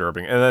very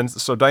disturbing. And then,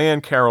 so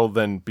Diane Carroll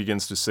then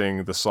begins to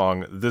sing the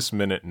song This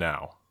Minute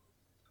Now.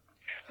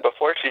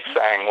 Before she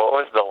sang, what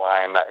was the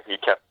line that he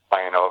kept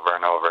playing over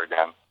and over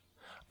again?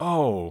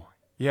 Oh,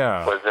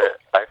 yeah. Was it,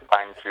 I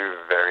find you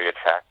very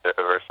attractive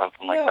or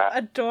something like that?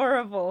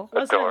 Adorable.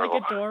 Wasn't it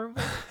like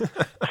adorable?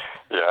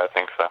 Yeah, I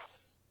think so.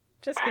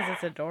 Just because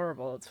it's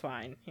adorable, it's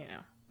fine, you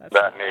know.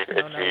 That made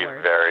Itchy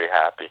very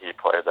happy. He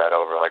played that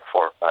over like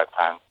 4 or 5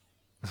 times.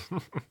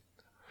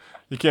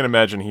 You can't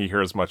imagine he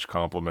hears much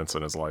compliments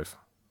in his life.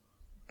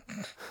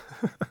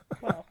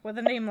 Well, with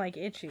a name like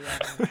Itchy.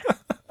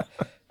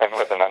 And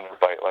with an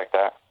underbite like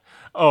that.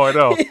 Oh, I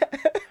know.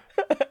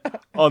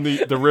 On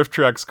the Riff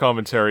Tracks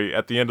commentary,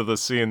 at the end of the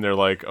scene, they're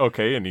like,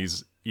 okay, and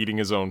he's eating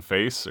his own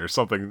face, or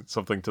something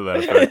to that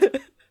effect.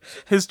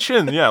 His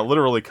chin, yeah,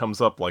 literally comes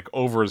up like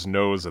over his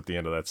nose at the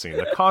end of that scene.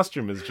 The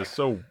costume is just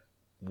so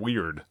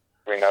weird.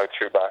 We know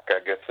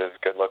Chewbacca gets his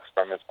good looks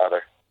from his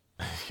mother.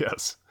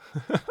 Yes.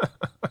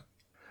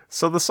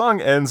 So the song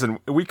ends, and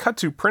we cut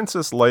to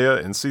Princess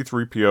Leia and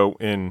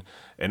C-3PO in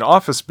an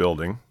office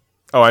building.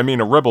 Oh, I mean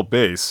a rebel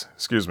base,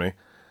 excuse me.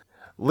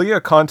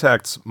 Leia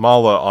contacts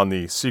Mala on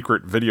the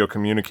secret video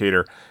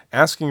communicator,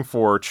 asking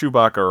for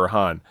Chewbacca or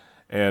Han,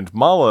 and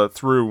Mala,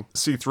 through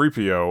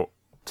C-3PO,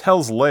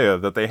 tells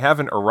Leia that they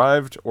haven't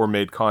arrived or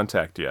made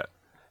contact yet.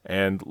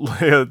 And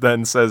Leia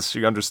then says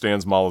she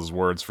understands Mala's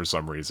words for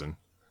some reason.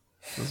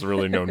 There's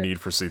really no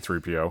need for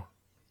C-3PO.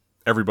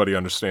 Everybody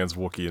understands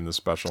Wookiee in this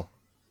special.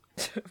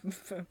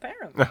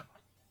 Apparently.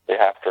 They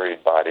have to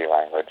read body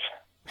language.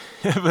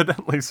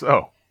 Evidently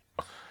so.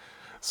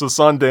 So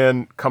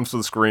Sandan comes to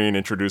the screen,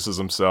 introduces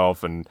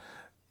himself, and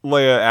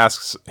Leia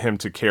asks him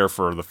to care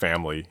for the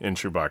family in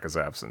Chewbacca's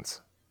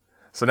absence.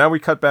 So now we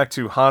cut back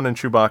to Han and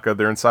Chewbacca.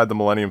 They're inside the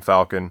Millennium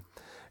Falcon,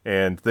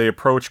 and they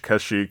approach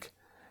Kashyyyk,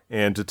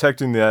 and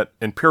detecting that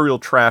Imperial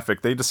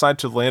traffic, they decide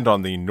to land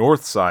on the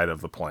north side of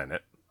the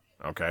planet.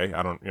 Okay,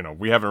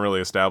 we haven't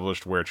really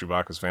established where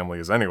Chewbacca's family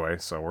is anyway,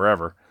 so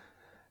wherever.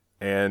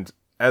 And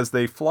as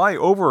they fly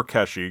over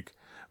Kashyyyk,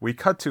 we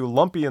cut to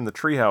Lumpy in the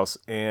treehouse,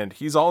 and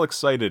he's all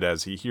excited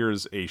as he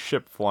hears a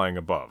ship flying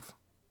above.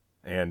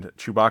 And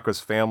Chewbacca's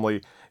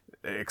family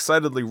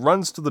excitedly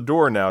runs to the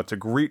door now to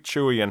greet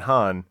Chewie and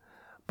Han,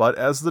 but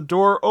as the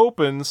door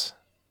opens,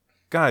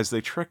 guys,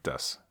 they tricked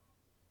us.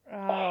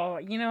 Oh,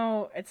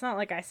 it's not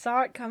like I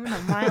saw it coming a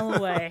mile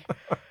away.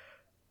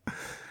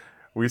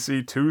 We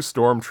see 2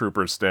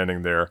 stormtroopers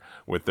standing there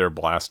with their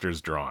blasters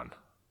drawn.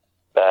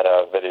 That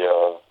video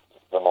of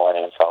the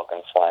Millennium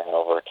Falcon flying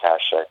over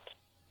Kashyyyk,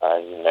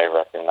 you may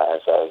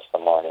recognize as the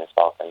Millennium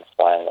Falcon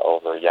flying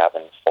over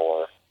Yavin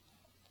 4.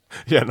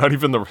 Yeah, not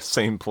even the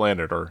same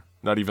planet, or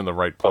not even the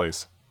right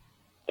place.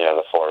 Yeah,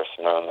 the forest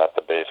moon that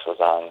the base was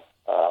on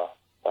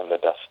when the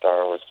Death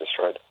Star was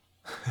destroyed.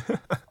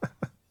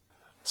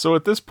 So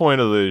at this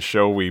point of the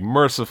show, we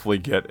mercifully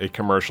get a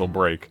commercial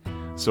break.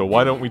 So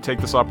why don't we take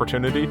this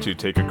opportunity to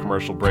take a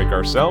commercial break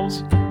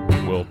ourselves?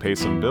 We'll pay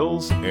some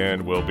bills,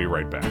 and we'll be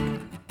right back.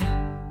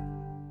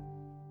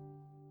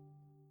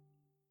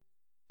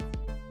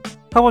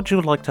 How would you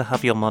like to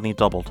have your money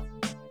doubled?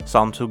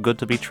 Sound too good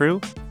to be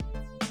true?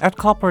 At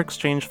Copper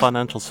Exchange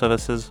Financial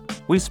Services,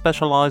 we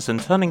specialize in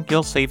turning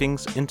your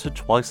savings into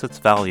twice its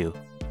value.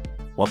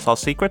 What's our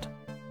secret?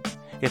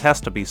 It has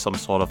to be some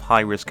sort of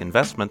high-risk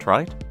investment,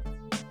 right?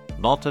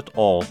 Not at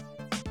all.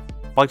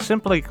 By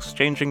simply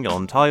exchanging your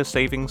entire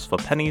savings for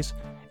pennies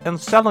and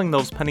selling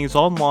those pennies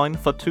online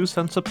for 2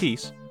 cents a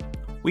piece,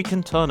 we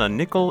can turn a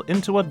nickel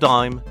into a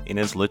dime in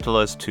as little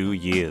as 2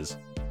 years.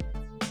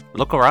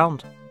 Look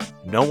around.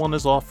 No one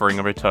is offering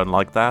a return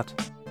like that.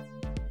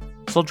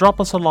 So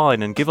drop us a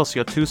line and give us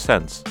your 2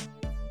 cents.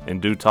 In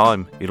due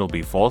time, it'll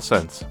be 4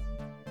 cents.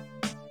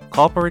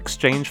 Copper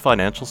Exchange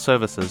Financial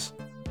Services.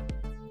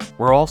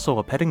 We're also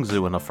a petting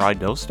zoo and a fried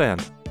dough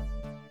stand.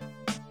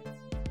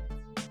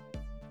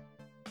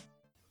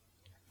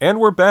 And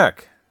we're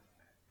back.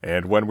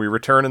 And when we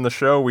return in the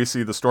show, we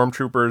see the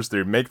stormtroopers.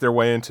 They make their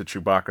way into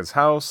Chewbacca's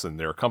house, and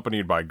they're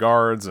accompanied by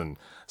guards and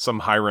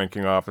some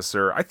high-ranking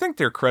officer. I think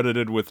they're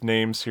credited with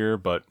names here,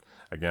 but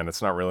again, it's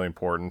not really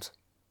important.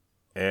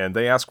 And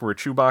they ask where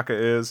Chewbacca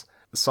is.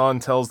 San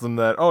tells them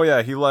that, oh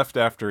yeah, he left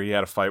after he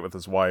had a fight with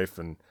his wife,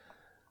 and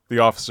the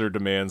officer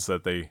demands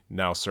that they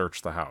now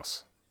search the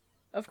house.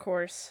 Of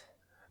course.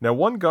 Now,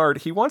 one guard,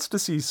 he wants to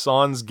see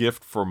San's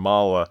gift for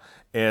Mala,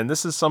 and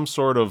this is some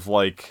sort of,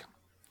 like,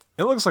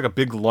 it looks like a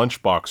big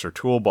lunchbox or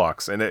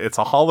toolbox, and it's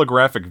a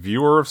holographic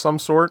viewer of some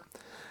sort,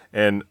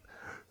 and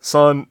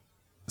San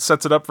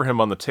sets it up for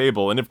him on the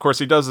table, and of course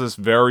he does this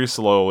very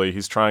slowly.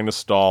 He's trying to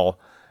stall,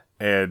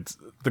 and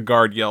the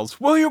guard yells,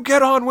 "Will you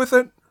get on with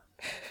it?"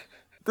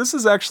 This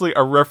is actually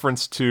a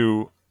reference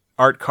to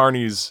Art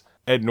Carney's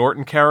Ed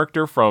Norton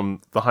character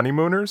from The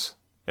Honeymooners,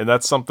 and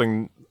that's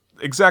something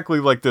exactly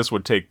like this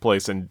would take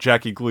place, and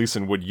Jackie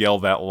Gleason would yell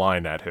that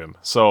line at him.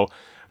 So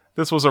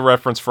this was a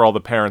reference for all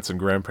the parents and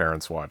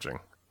grandparents watching.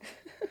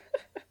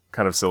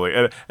 Kind of silly.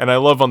 And I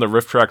love on the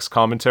Riff Tracks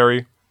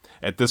commentary,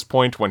 at this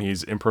point when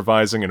he's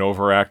improvising and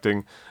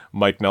overacting,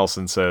 Mike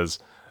Nelson says,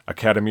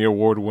 "Academy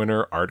Award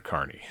winner Art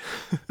Carney."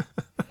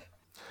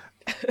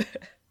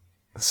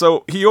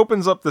 So he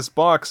opens up this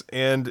box,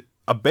 and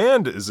a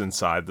band is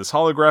inside, this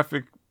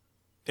holographic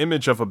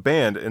image of a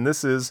band, and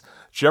this is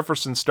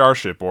Jefferson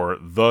Starship, or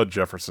The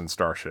Jefferson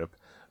Starship,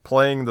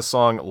 playing the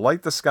song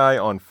Light the Sky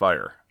on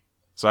Fire.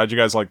 So how'd you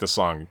guys like the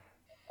song?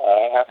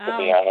 I have to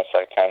be honest,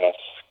 I kind of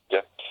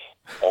skipped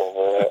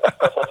over it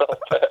a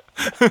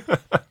little bit.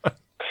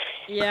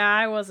 Yeah,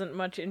 I wasn't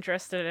much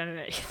interested in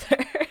it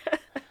either.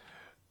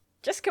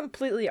 Just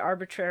completely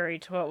arbitrary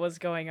to what was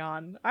going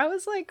on. I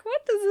was like,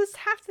 what does this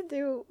have to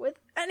do with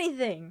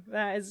anything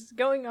that is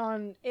going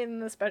on in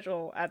the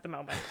special at the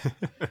moment?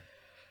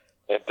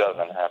 It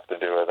doesn't have to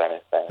do with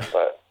anything,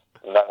 but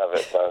none of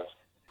it does.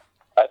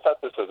 I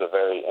thought this was a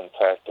very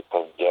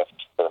impractical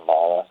gift for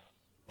Mala.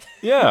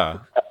 Yeah.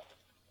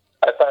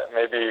 I thought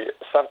maybe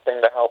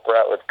something to help her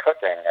out with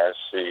cooking, as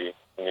she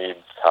needs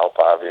help,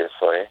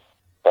 obviously.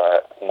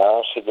 But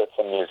no, she gets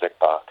a music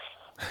box.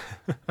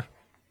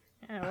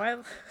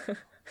 Yeah,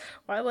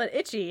 why let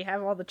Itchy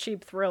have all the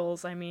cheap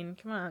thrills? I mean,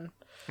 come on.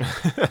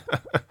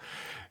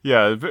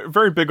 Yeah,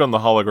 very big on the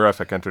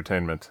holographic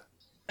entertainment.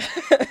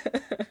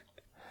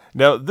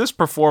 Now, this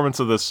performance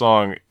of this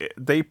song,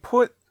 they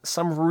put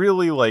some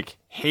really, like,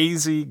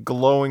 hazy,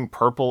 glowing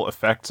purple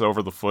effects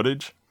over the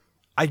footage.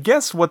 I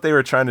guess what they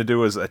were trying to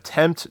do is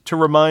attempt to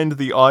remind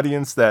the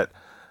audience that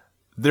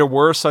there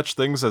were such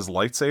things as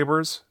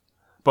lightsabers,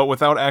 but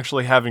without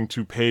actually having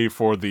to pay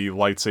for the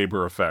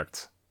lightsaber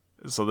effect.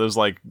 So there's,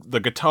 like, the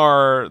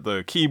guitar,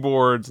 the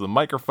keyboards, the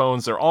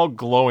microphones, they're all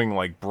glowing,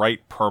 like,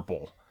 bright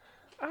purple.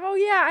 Oh,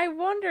 yeah, I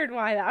wondered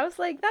why. I was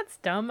like, that's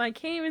dumb. I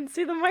can't even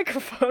see the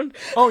microphone.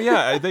 Oh,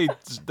 yeah,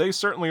 they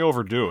certainly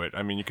overdo it.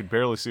 I mean, you could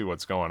barely see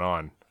what's going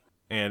on.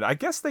 And I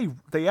guess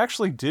they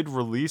actually did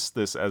release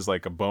this as,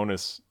 like, a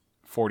bonus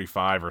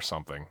 45 or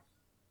something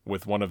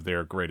with one of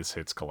their greatest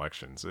hits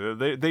collections.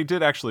 They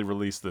did actually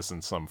release this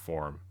in some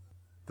form,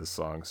 this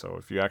song. So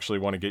if you actually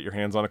want to get your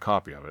hands on a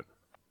copy of it.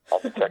 I'll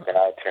be checking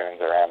iTunes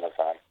or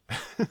Amazon.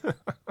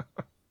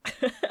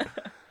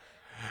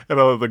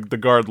 And the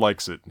guard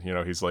likes it. You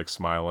know, he's like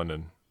smiling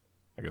and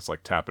I guess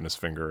like tapping his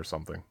finger or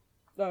something.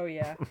 Oh,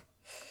 yeah.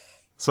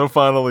 So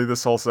finally,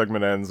 this whole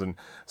segment ends and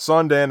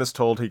Sondan is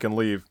told he can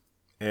leave.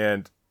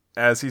 And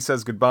as he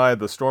says goodbye,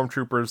 the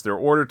stormtroopers, they're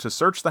ordered to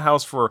search the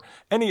house for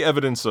any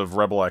evidence of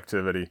rebel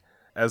activity.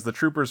 As the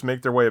troopers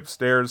make their way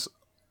upstairs,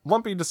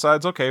 Lumpy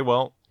decides, okay,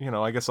 well, you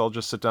know, I guess I'll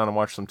just sit down and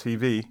watch some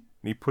TV.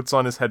 And he puts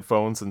on his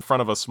headphones in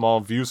front of a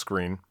small view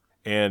screen,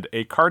 and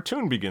a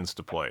cartoon begins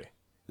to play.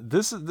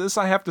 This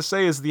I have to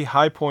say is the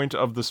high point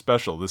of the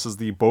special. This is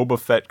the Boba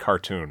Fett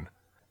cartoon.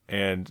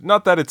 And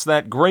not that it's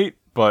that great,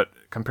 but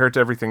compared to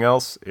everything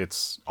else,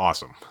 it's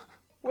awesome.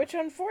 Which,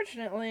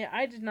 unfortunately,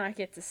 I did not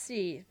get to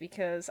see,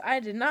 because I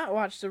did not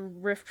watch the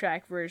Riff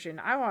Track version.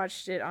 I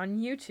watched it on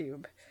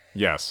YouTube.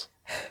 Yes.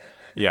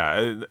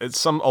 Yeah,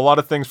 a lot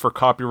of things for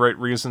copyright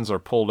reasons are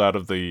pulled out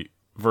of the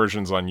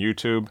versions on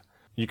YouTube.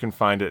 You can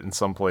find it in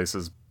some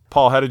places.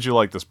 Paul, how did you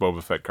like this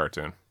Boba Fett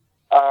cartoon?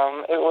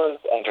 It was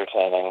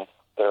entertaining.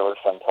 There were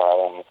some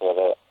problems with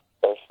it.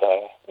 First,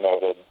 I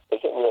noted, is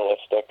it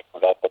realistic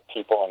that the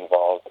people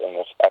involved in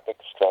this epic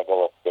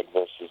struggle of good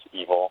versus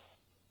evil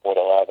would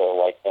allow their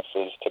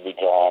likenesses to be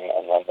drawn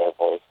and lend their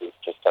voices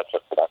to such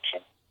a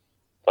production?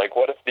 Like,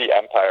 what if the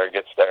Empire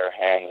gets their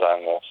hands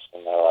on this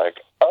and they're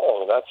like,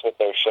 oh, that's what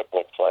their ship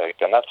looks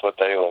like, and that's what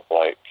they look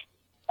like?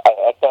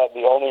 I thought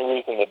the only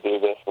reason to do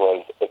this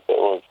was if it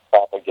was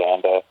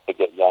propaganda to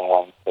get young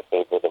ones to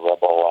favor the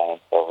Rebel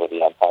Alliance over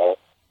the Empire.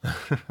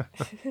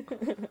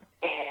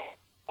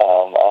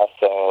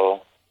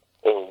 Also,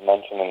 it was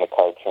mentioned in the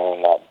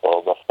cartoon that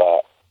Boba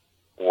Fett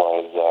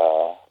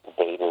was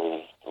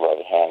Vader's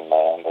right-hand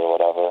man or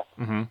whatever.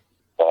 Mm-hmm.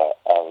 But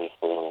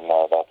obviously we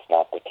know that's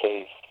not the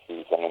case.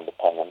 He's an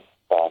independent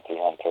bounty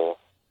hunter.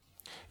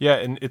 Yeah,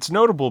 and it's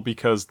notable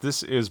because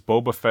this is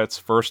Boba Fett's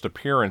first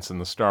appearance in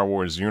the Star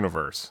Wars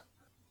universe.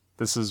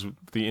 This is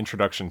the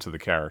introduction to the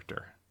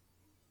character.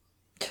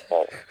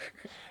 But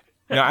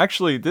Now,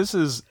 actually, this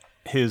is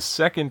his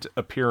second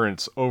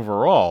appearance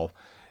overall.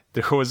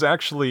 There was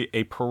actually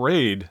a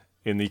parade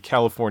in the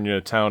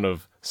California town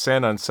of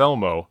San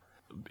Anselmo.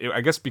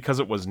 I guess because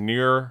it was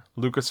near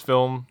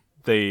Lucasfilm,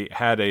 they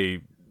had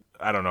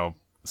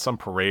some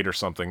parade or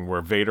something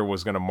where Vader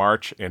was going to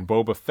march and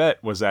Boba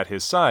Fett was at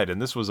his side,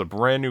 and this was a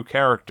brand new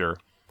character.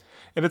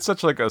 And it's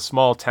such like a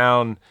small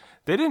town,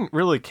 they didn't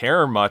really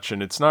care much,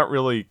 and it's not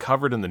really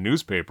covered in the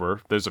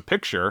newspaper. There's a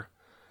picture,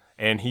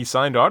 and he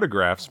signed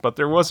autographs, but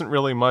there wasn't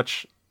really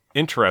much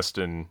interest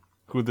in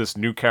who this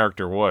new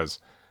character was.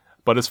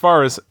 But as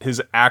far as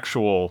his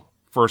actual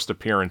first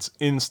appearance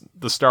in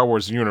the Star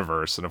Wars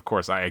universe, and of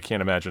course I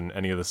can't imagine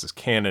any of this is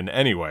canon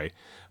anyway,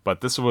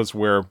 but this was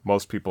where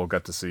most people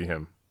got to see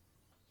him.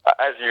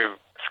 as you,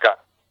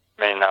 Scott,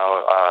 may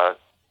know,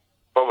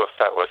 Boba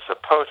Fett was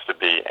supposed to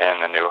be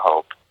in A New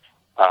Hope.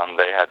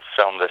 They had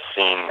filmed a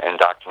scene in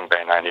Docking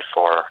Bay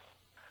 94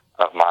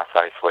 of Mos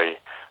Eisley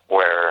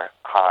where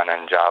Han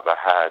and Jabba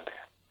had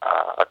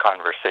a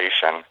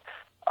conversation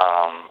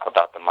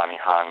about the money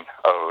Han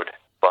owed,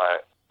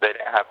 but they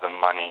didn't have the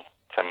money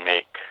to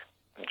make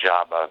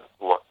Jabba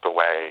look the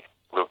way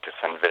Lucas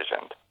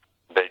envisioned.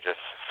 They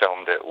just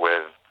filmed it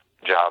with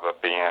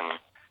Jabba being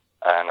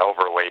an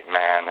overweight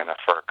man in a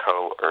fur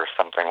coat or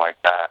something like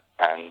that,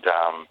 and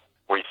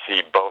we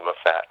see Boba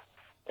Fett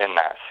in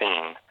that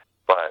scene,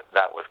 but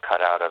that was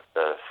cut out of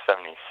the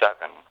 77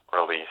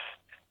 release.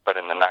 But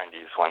in the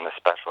 90s, when the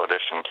special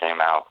edition came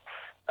out,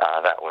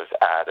 that was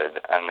added,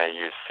 and they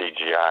used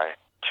CGI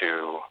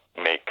to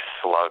make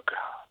Slug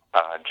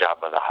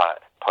Jabba the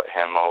Hutt, put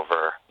him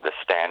over the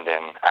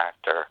stand-in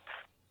actor,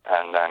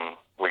 and then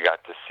we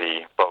got to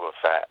see Boba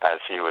Fett as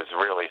he was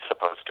really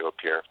supposed to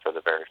appear for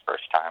the very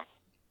first time.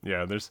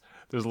 Yeah, there's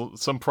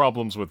some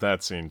problems with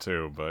that scene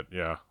too, but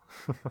yeah.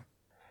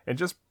 And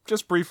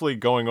just briefly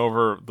going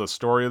over the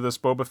story of this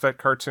Boba Fett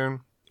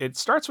cartoon, it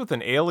starts with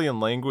an alien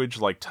language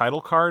like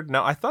title card.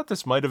 Now, I thought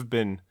this might have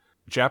been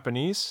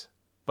Japanese,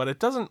 but it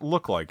doesn't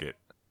look like it.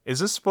 Is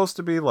this supposed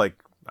to be like,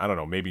 I don't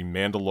know, maybe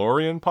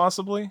Mandalorian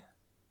possibly?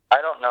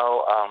 I don't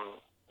know.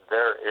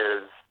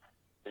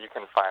 You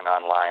can find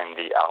online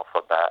the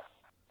alphabet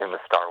in the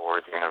Star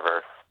Wars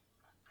universe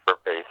for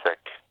basic.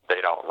 They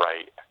don't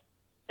write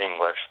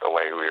English the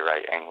way we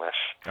write English.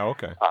 Oh,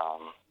 okay.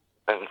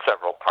 In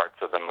several parts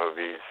of the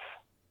movies,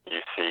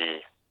 you see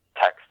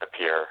text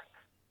appear,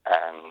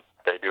 and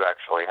they do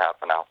actually have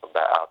an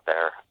alphabet out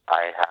there.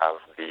 I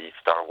have the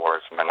Star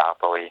Wars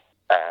Monopoly,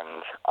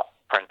 and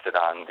printed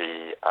on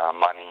the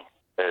money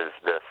is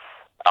this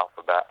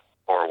alphabet,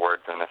 or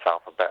words in this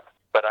alphabet.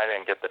 But I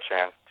didn't get the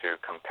chance to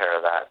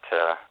compare that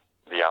to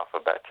the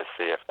alphabet to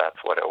see if that's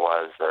what it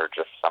was or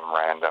just some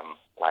random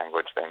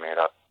language they made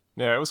up.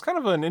 Yeah, it was kind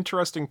of an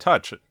interesting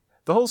touch.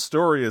 The whole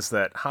story is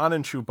that Han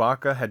and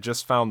Chewbacca had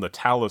just found the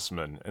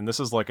talisman, and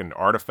this is like an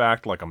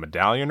artifact, like a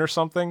medallion or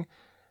something,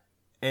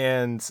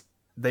 and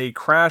they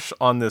crash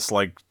on this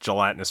like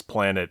gelatinous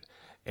planet,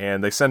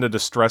 and they send a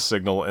distress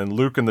signal, and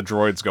Luke and the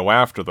droids go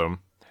after them.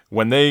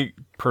 When they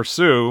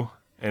pursue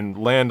and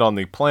land on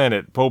the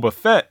planet, Boba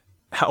Fett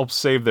helps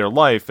save their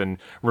life and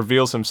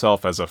reveals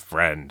himself as a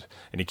friend.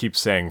 And he keeps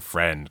saying,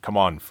 friend, come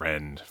on,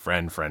 friend,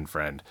 friend, friend,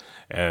 friend.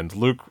 And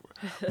Luke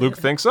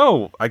thinks,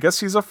 oh, I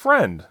guess he's a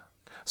friend.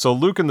 So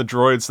Luke and the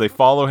droids, they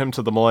follow him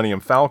to the Millennium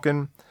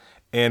Falcon.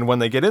 And when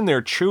they get in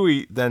there,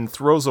 Chewie then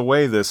throws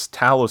away this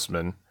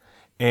talisman,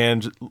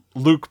 and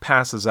Luke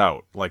passes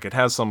out. Like, it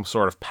has some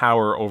sort of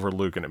power over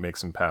Luke, and it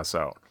makes him pass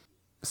out.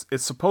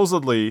 It's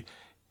supposedly,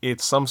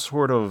 it's some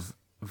sort of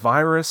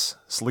virus,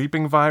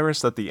 sleeping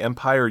virus that the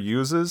Empire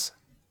uses.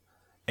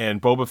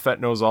 And Boba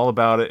Fett knows all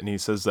about it, and he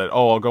says that,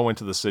 oh, I'll go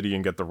into the city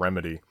and get the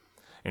remedy.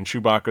 And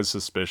Chewbacca's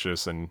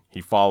suspicious, and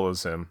he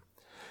follows him.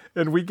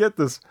 And we get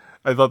this,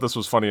 I thought this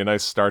was funny, a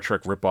nice Star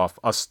Trek ripoff,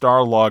 a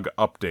Starlog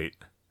update.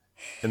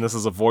 And this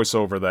is a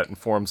voiceover that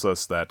informs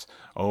us that,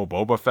 oh,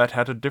 Boba Fett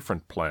had a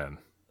different plan.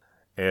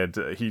 And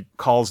he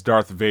calls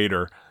Darth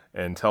Vader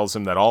and tells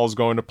him that all is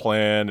going to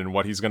plan, and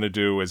what he's going to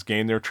do is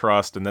gain their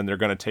trust, and then they're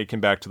going to take him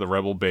back to the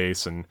Rebel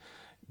base, and,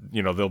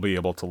 they'll be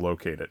able to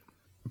locate it.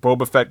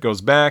 Boba Fett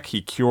goes back,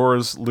 he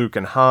cures Luke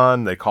and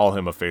Han, they call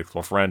him a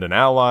faithful friend and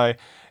ally,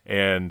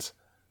 and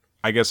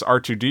I guess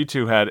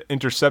R2-D2 had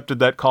intercepted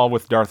that call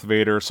with Darth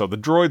Vader, so the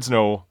droids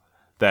know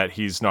that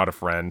he's not a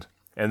friend,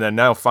 and then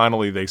now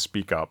finally they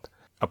speak up.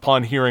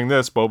 Upon hearing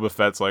this, Boba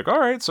Fett's like,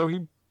 alright, so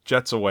he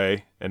jets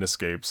away and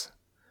escapes.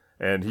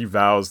 And he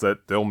vows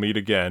that they'll meet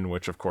again,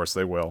 which of course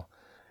they will.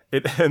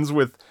 It ends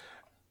with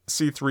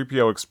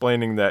C-3PO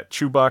explaining that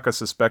Chewbacca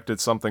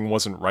suspected something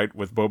wasn't right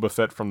with Boba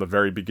Fett from the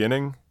very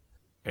beginning.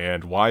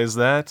 And why is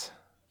that?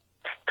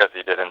 Because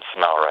he didn't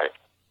smell right.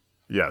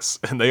 Yes,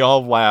 and they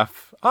all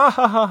laugh, ah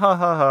ha ha ha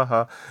ha ha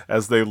ha,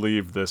 as they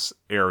leave this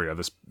area,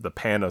 the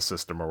Pana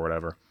system or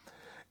whatever.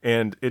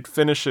 And it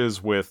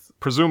finishes with,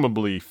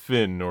 presumably,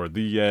 Finn, or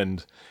the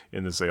end,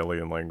 in this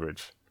alien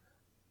language.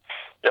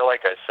 Yeah,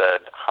 like I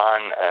said,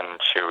 Han and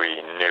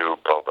Chewie knew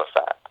Boba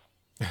Fett.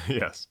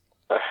 Yes.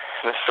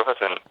 This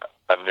wasn't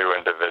a new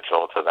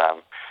individual to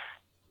them.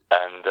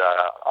 And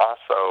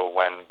also,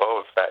 when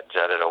Boba Fett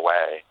jetted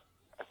away,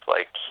 it's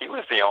like he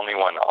was the only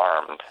one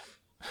armed.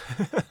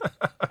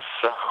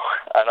 So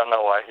I don't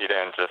know why he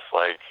didn't just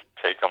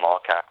take them all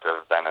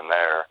captive then and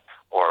there,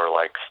 or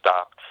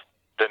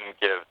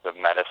didn't give the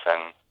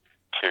medicine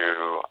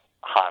to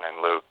Han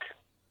and Luke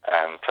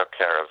and took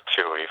care of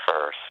Chewie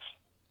first,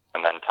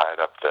 and then tied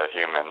up the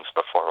humans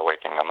before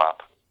waking them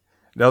up.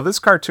 Now, this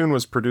cartoon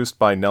was produced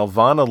by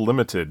Nelvana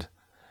Limited.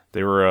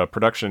 They were a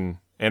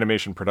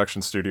animation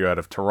production studio out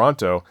of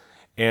Toronto,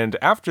 and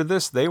after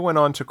this, they went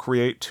on to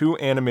create 2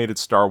 animated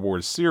Star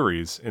Wars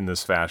series in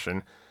this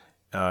fashion.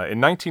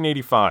 In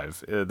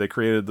 1985, they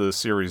created the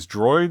series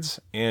Droids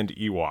and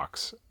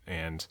Ewoks,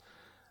 and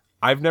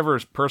I've never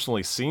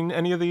personally seen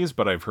any of these,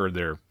 but I've heard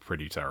they're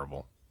pretty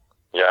terrible.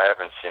 Yeah, I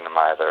haven't seen them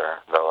either,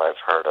 though I've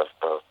heard of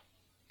both.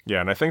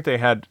 Yeah, and I think they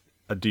had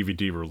a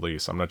DVD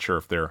release. I'm not sure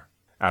if they're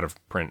out of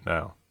print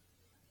now.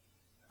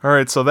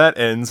 Alright, so that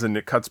ends, and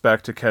it cuts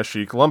back to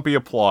Kashyyyk. Lumpy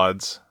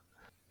applauds.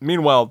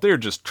 Meanwhile, they're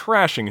just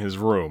trashing his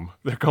room.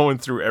 They're going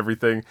through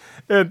everything,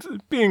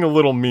 and being a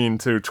little mean,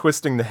 too,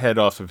 twisting the head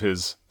off of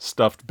his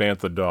stuffed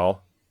Bantha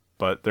doll.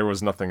 But there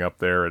was nothing up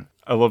there, and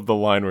I love the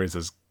line where he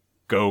says,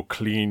 "Go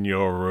clean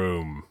your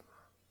room."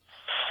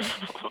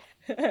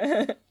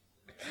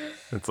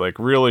 It's like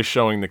really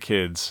showing the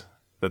kids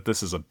that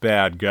this is a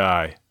bad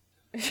guy.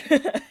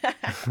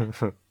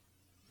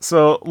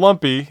 So,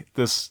 Lumpy,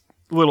 this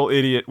little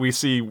idiot we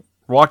see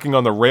walking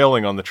on the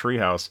railing on the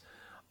treehouse,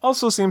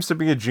 also seems to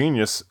be a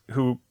genius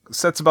who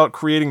sets about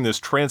creating this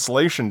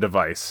translation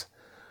device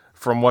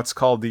from what's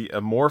called the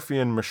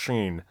Amorphian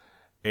machine.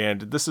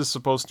 And this is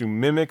supposed to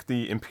mimic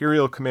the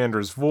Imperial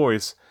commander's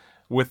voice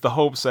with the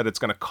hopes that it's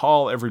going to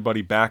call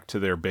everybody back to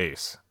their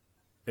base.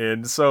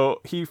 And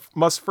so he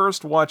must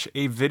first watch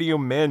a video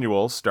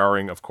manual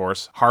starring, of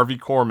course, Harvey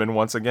Korman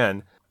once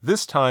again,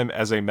 this time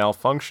as a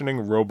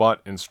malfunctioning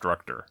robot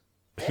instructor.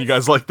 You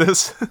guys like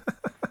this?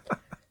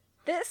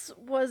 This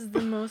was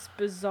the most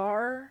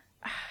bizarre,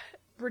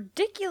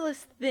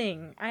 ridiculous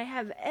thing I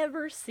have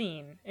ever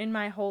seen in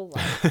my whole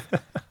life.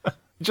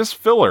 Just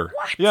filler.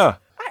 What? Yeah.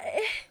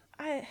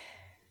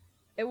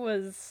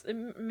 It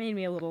made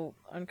me a little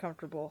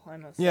uncomfortable, I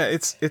must say. Yeah,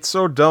 it's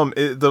so dumb.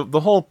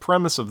 The whole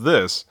premise of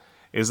this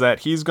is that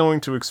he's going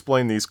to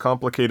explain these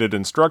complicated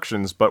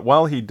instructions, but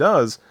while he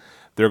does,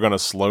 they're going to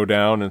slow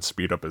down and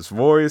speed up his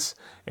voice,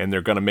 and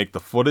they're going to make the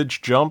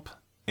footage jump,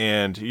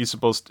 and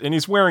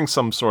he's wearing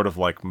some sort of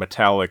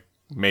metallic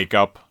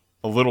makeup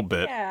a little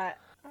bit. Yeah,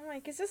 I'm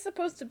like, is this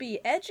supposed to be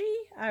edgy?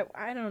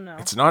 I don't know.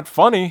 It's not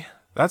funny,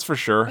 that's for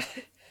sure.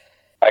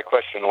 I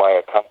question why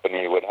a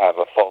company would have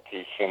a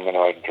faulty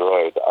humanoid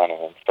droid on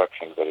an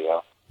instruction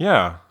video.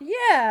 Yeah.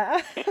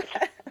 Yeah.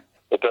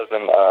 It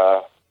doesn't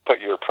put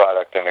your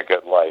product in a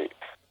good light.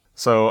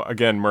 So,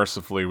 again,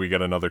 mercifully, we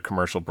get another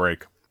commercial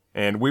break.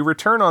 And we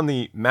return on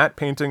the matte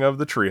painting of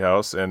the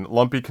treehouse, and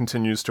Lumpy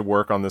continues to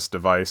work on this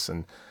device,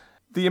 and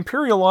the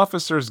Imperial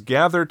officers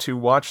gather to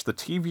watch the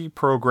TV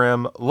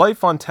program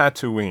Life on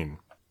Tatooine.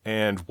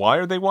 And why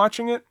are they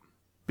watching it?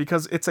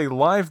 Because it's a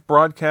live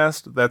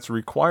broadcast that's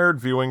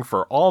required viewing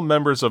for all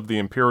members of the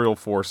Imperial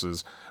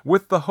forces,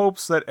 with the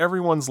hopes that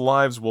everyone's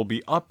lives will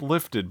be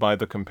uplifted by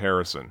the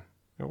comparison.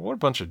 What a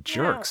bunch of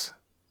jerks.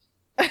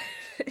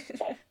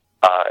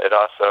 It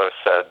also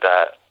said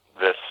that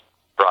this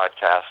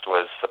broadcast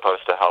was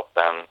supposed to help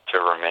them to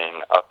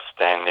remain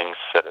upstanding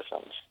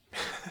citizens.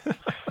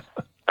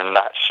 I'm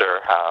not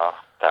sure how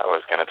that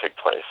was going to take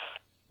place.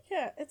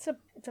 Yeah, it's a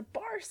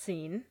bar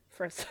scene,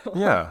 first of all.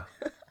 Yeah.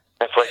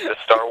 It's like the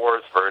Star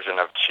Wars version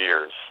of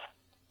Cheers,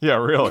 Yeah,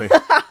 really.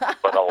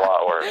 but a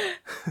lot worse.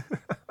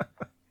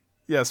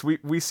 Yes,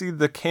 we see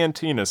the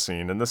cantina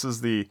scene, and this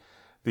is the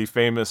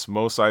famous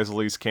Mos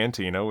Eisley's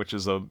Cantina, which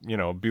is a,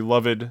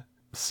 beloved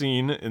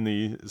scene in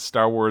the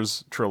Star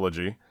Wars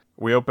trilogy.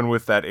 We open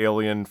with that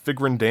alien,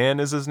 Figrin Dan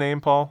is his name,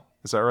 Paul?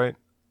 Is that right?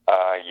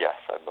 Yes,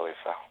 I believe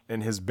so.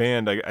 And his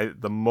band,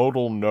 the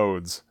Modal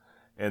Nodes,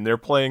 and they're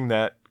playing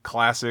that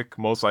classic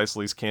Mos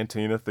Eisley's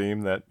Cantina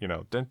theme that, you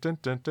know, dun, dun,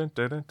 dun, dun,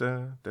 dun, dun,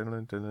 dun,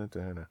 dun, dun, dun,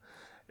 dun.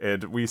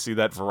 And we see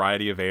that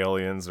variety of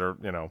aliens or,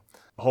 you know,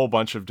 a whole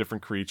bunch of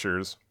different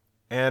creatures.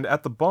 And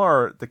at the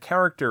bar, the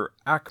character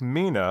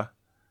Ackmena,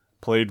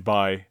 played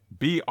by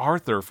B.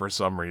 Arthur for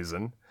some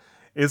reason,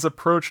 is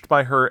approached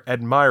by her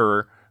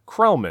admirer,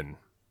 Krellman.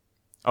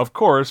 Of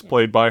course,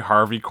 played by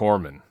Harvey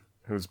Korman,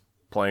 who's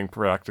playing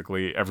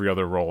practically every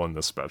other role in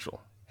this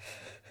special.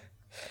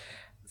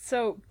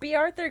 So, B.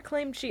 Arthur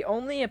claimed she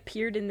only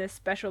appeared in this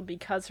special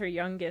because her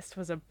youngest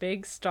was a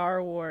big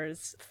Star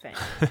Wars fan.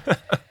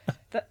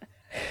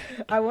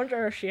 I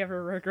wonder if she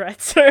ever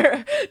regrets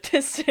her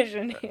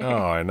decision here.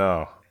 Oh, I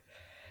know.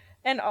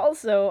 And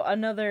also,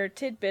 another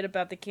tidbit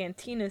about the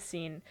cantina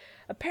scene.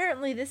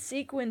 Apparently, this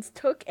sequence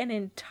took an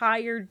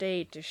entire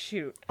day to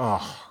shoot.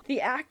 Oh.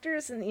 The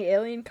actors in the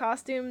alien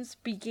costumes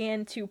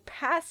began to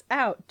pass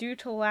out due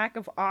to lack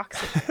of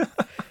oxygen.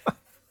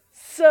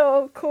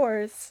 So, of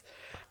course,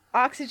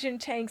 oxygen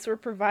tanks were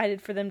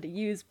provided for them to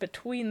use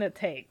between the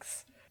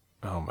takes.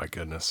 Oh my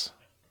goodness.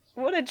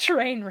 What a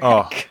train wreck.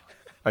 Oh,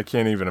 I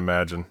can't even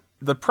imagine.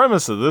 The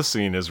premise of this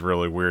scene is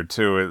really weird,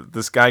 too.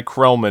 This guy,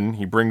 Krellman,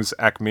 he brings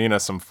Ackmena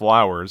some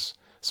flowers.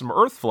 Some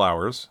earth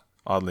flowers,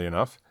 oddly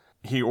enough.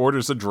 He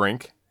orders a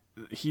drink.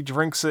 He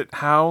drinks it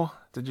how?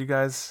 Did you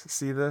guys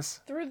see this?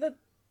 Through the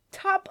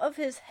top of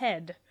his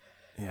head.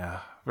 Yeah,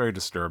 very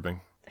disturbing.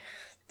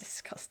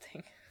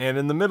 Disgusting. And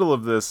in the middle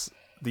of this,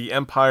 the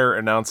Empire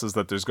announces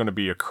that there's going to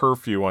be a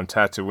curfew on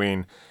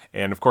Tatooine,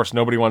 and of course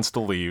nobody wants to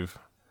leave.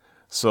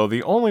 So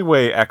the only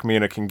way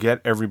Ackmena can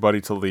get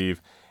everybody to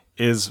leave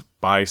is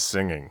by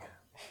singing.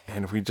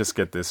 And we just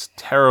get this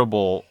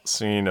terrible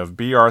scene of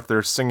B.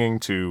 Arthur singing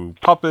to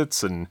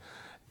puppets and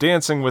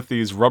dancing with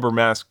these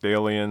rubber-masked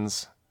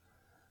aliens.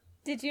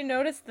 Did you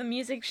notice the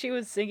music she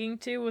was singing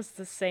to was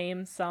the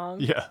same song?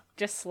 Yeah.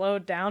 Just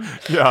slowed down?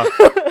 Yeah.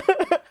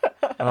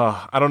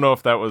 I don't know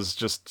if that was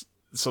just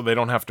so they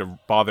don't have to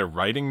bother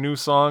writing new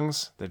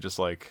songs. They just,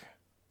 like,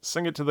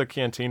 sing it to the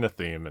Cantina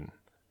theme and,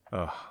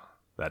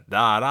 that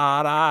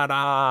da-da-da-da-da.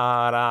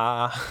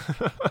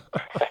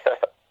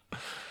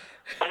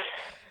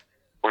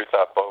 We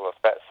thought Boba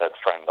Fett said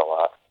friend a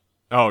lot.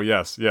 Oh,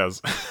 yes.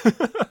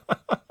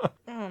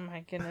 Oh, my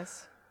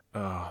goodness.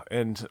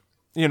 And,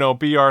 you know,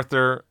 B.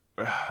 Arthur,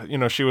 you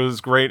know, she was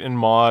great in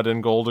Maude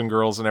and Golden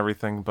Girls and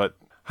everything, but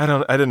I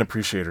didn't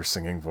appreciate her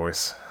singing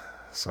voice.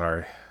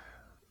 Sorry.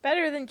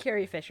 Better than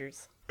Carrie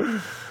Fisher's.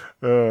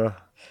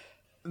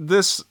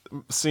 This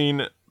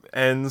scene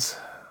ends,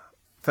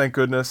 thank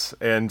goodness,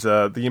 and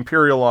the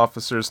Imperial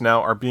officers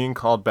now are being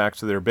called back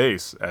to their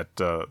base at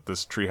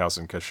this treehouse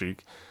in Kashyyyk.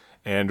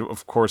 And,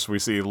 of course, we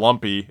see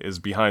Lumpy is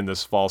behind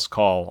this false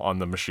call on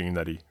the machine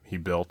that he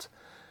built.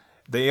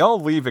 They all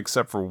leave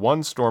except for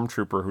one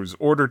stormtrooper who's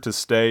ordered to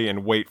stay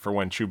and wait for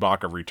when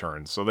Chewbacca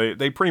returns. So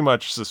they pretty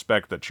much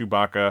suspect that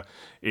Chewbacca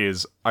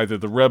is either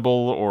the rebel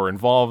or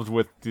involved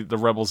with the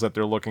rebels that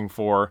they're looking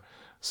for.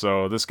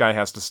 So this guy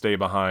has to stay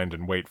behind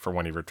and wait for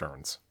when he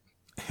returns.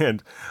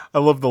 And I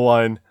love the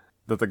line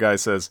that the guy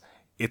says,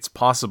 "It's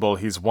possible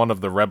he's one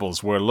of the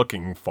rebels we're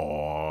looking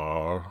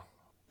for."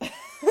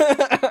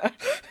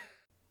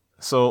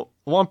 So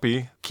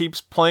Lumpy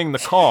keeps playing the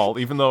call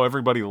even though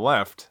everybody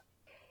left.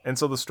 And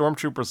so the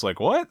stormtrooper's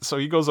like, what? So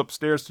he goes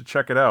upstairs to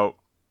check it out.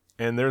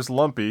 And there's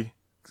Lumpy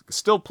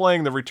still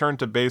playing the return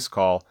to base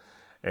call.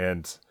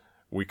 And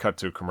we cut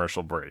to a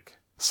commercial break.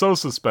 So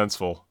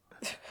suspenseful.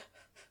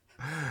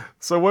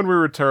 So when we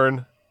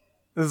return,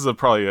 this is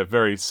probably a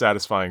very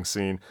satisfying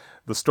scene.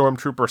 The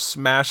stormtrooper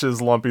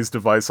smashes Lumpy's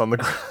device on the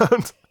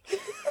ground.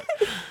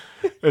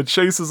 and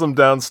chases him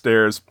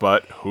downstairs.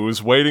 But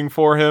who's waiting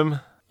for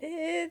him?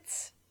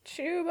 It's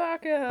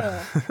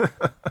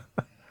Chewbacca.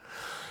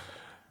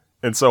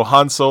 And so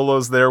Han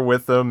Solo's there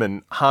with them,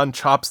 and Han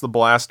chops the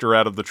blaster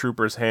out of the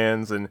trooper's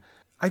hands, and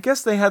I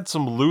guess they had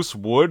some loose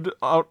wood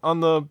out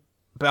on the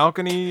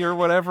balcony or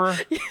whatever.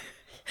 Yeah,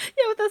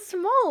 with a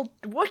small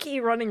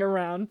Wookiee running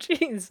around.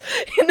 Jeez.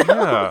 You know?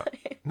 Yeah,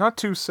 not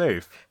too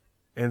safe.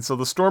 And so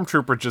the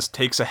stormtrooper just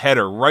takes a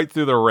header right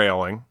through the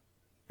railing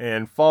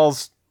and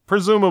falls,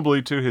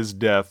 presumably to his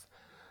death,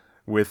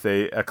 with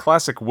a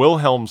classic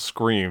Wilhelm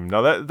scream.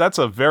 Now that's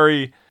a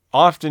very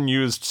often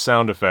used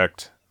sound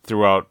effect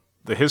throughout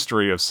the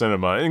history of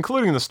cinema,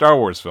 including the Star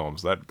Wars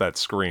films, that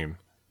scream.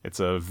 It's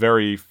a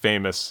very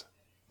famous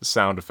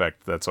sound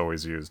effect that's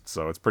always used,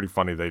 so it's pretty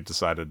funny they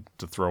decided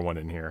to throw one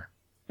in here.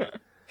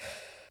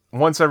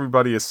 Once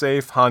everybody is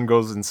safe, Han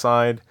goes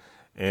inside,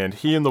 and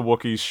he and the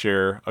Wookiees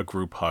share a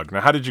group hug. Now,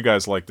 how did you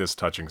guys like this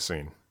touching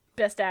scene?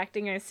 Best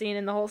acting I've seen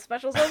in the whole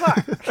special so far.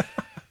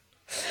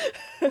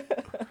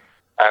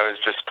 I was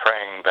just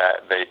praying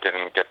that they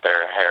didn't get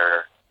their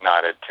hair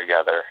knotted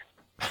together.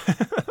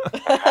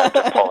 I had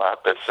to pull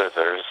out the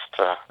scissors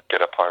to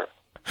get apart.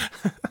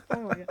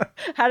 Oh my God.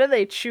 How do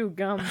they chew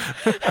gum?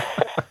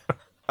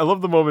 I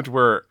love the moment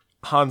where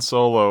Han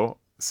Solo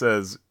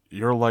says,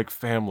 "You're like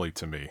family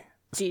to me."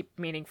 Deep,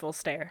 meaningful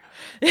stare.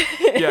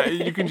 Yeah,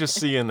 you can just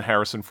see in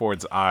Harrison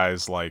Ford's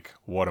eyes, like,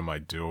 what am I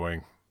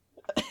doing?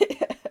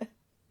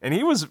 And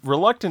he was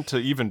reluctant to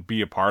even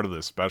be a part of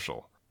this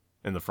special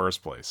in the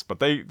first place. But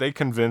they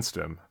convinced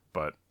him.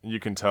 But you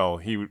can tell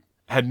he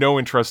had no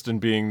interest in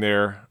being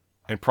there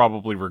and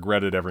probably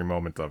regretted every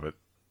moment of it.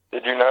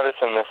 Did you notice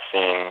in this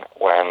scene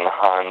when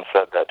Han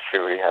said that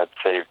Chewie had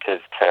saved his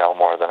tail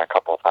more than a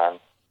couple times?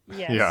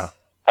 Yes. Yeah.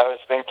 I was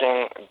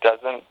thinking,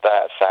 doesn't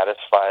that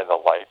satisfy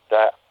the life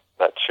debt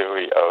that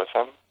Chewie owes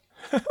him?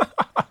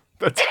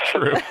 That's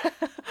true.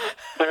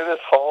 Through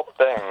this whole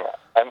thing,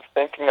 I'm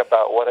thinking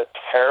about what a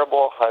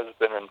terrible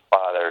husband and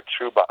father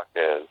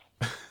Chewbacca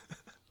is.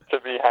 To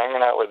be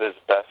hanging out with his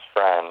best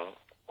friend,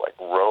 like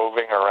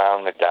roving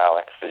around the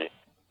galaxy,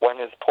 when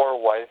his poor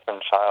wife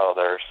and child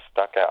are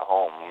stuck at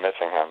home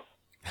missing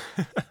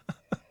him.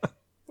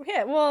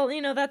 Yeah, well,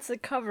 that's the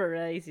cover.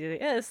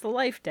 Yeah, it's the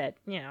life debt.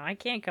 I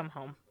can't come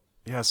home.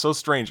 Yeah, so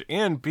strange.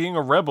 And being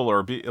a rebel, or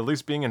at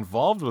least being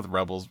involved with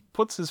rebels,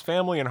 puts his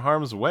family in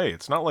harm's way.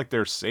 It's not like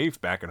they're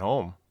safe back at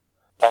home.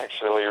 I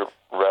actually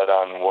read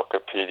on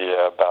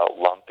Wikipedia about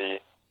Lumpy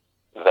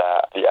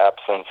that the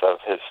absence of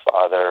his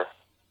father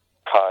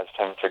caused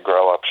him to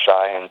grow up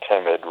shy and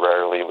timid,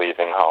 rarely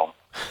leaving home.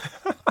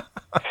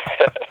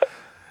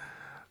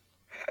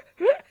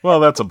 Well,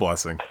 that's a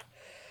blessing.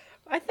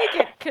 I think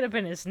it could have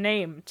been his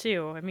name,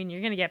 too. I mean,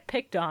 you're going to get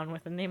picked on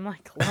with a name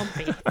like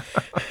Lumpy.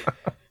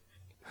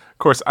 Of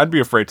course, I'd be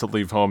afraid to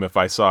leave home if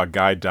I saw a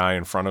guy die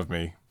in front of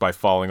me by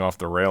falling off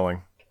the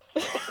railing.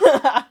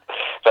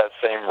 That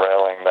same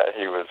railing that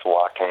he was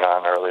walking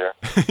on earlier.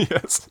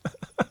 Yes.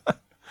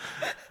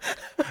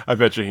 I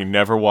bet you he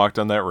never walked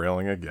on that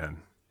railing again.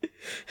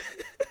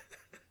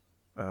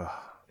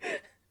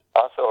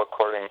 Also,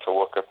 according to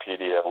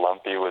Wikipedia,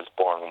 Lumpy was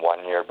born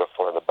 1 year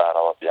before the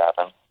Battle of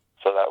Yavin,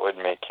 so that would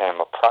make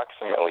him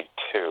approximately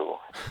 2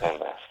 in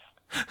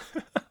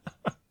this.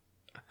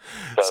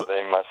 So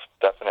they must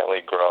definitely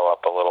grow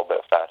up a little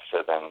bit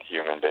faster than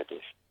human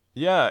babies.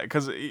 Yeah,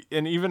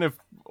 and even if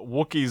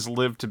Wookiees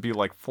live to be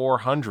like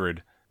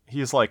 400,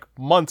 he's like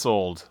months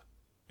old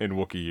in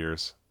Wookiee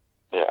years.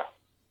 Yeah.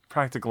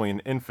 Practically an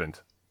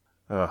infant.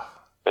 Ugh.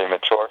 They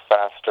mature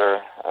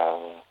faster,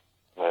 and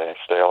they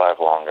stay alive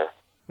longer.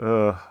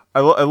 I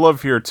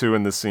love here, too,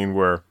 in the scene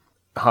where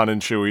Han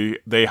and Chewie,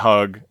 they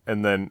hug,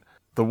 and then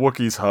the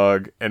Wookiees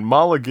hug, and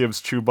Mala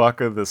gives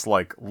Chewbacca this,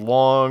 like,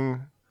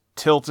 long,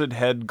 tilted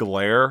head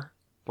glare.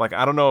 Like,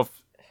 I don't know if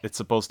it's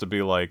supposed to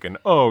be like an,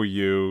 oh,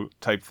 you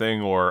type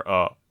thing,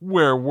 or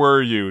where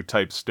were you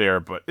type stare,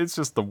 but it's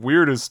just the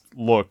weirdest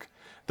look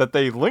that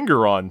they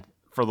linger on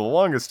for the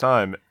longest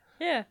time.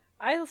 Yeah.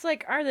 I was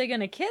like, are they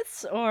gonna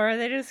kiss, or are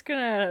they just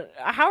gonna...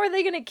 How are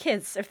they gonna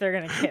kiss if they're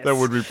gonna kiss? That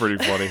would be pretty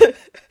funny.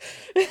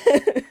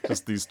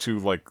 Just these two,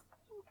 like,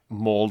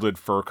 molded,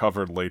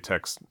 fur-covered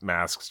latex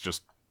masks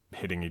just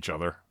hitting each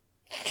other.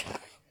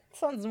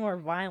 Sounds more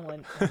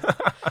violent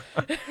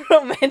than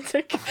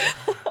romantic.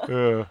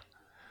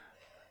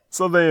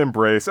 So they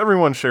embrace.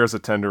 Everyone shares a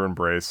tender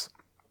embrace.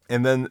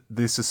 And then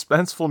the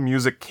suspenseful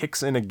music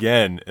kicks in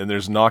again, and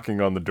there's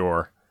knocking on the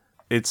door.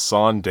 It's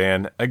Son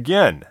Dan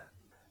again.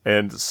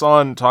 And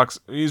Son talks,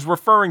 he's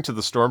referring to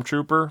the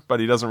stormtrooper, but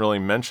he doesn't really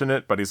mention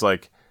it, but he's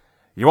like,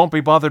 you won't be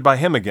bothered by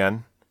him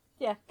again.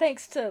 Yeah,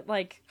 thanks to,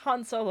 like,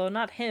 Han Solo,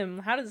 not him.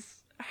 How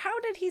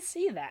did he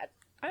see that?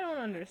 I don't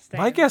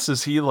understand. My guess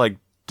is he, like,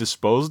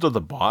 disposed of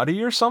the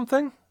body or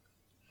something?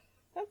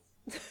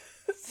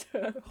 That's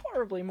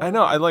horribly morbid. I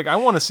know, I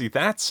want to see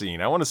that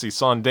scene. I want to see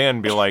Son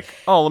Dan be like,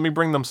 oh, let me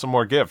bring them some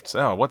more gifts.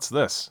 Oh, what's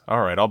this?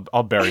 All right,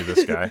 I'll bury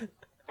this guy.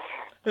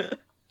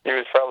 He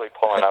was probably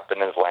pulling up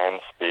in his land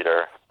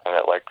speeder, and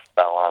it, like,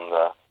 fell on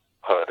the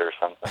hood or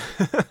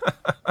something.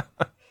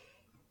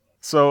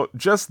 So,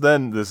 just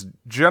then, this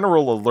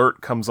general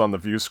alert comes on the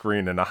view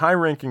screen, and a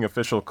high-ranking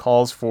official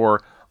calls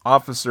for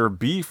Officer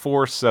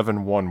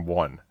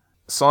B4711.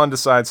 Son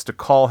decides to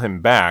call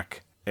him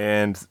back,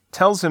 and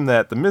tells him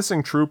that the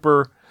missing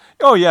trooper,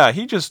 oh yeah,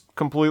 he just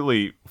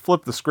completely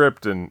flipped the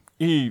script, and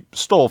he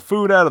stole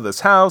food out of this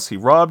house, he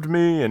robbed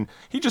me, and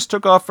he just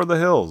took off for the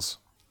hills.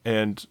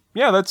 And,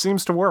 yeah, that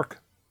seems to work.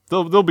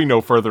 There'll be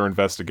no further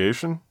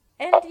investigation.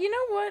 And you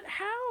know what?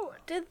 How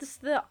did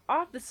the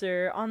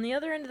officer on the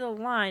other end of the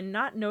line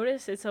not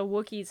notice it's a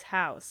Wookiee's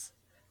house?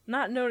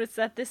 Not notice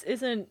that this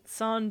isn't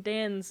Son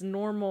Dan's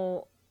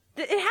normal...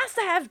 It has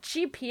to have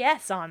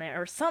GPS on it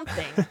or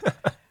something.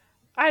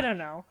 I don't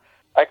know.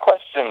 I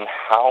question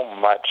how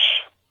much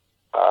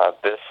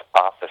this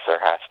officer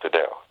has to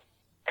do.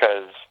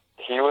 Because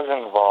he was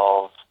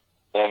involved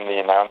in the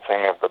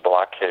announcing of the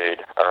blockade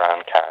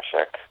around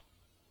Kashyyyk.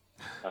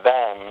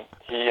 Then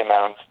he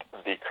announced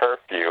the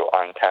curfew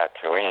on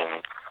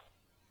Tatooine,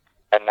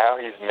 and now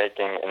he's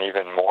making an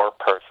even more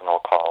personal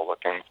call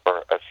looking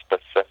for a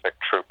specific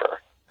trooper.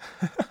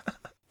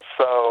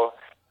 So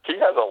he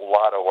has a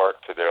lot of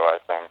work to do, I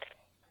think.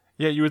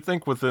 Yeah, you would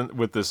think with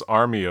this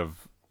army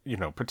of,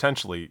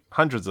 potentially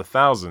hundreds of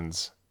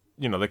thousands,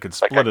 they could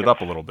split it up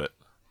a little bit.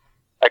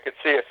 I could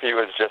see if he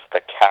was just a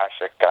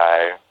Kashyyyk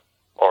guy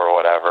or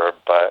whatever,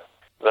 but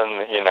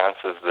then he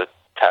announces the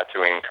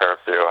Tatooine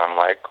curfew. I'm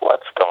like,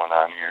 what's going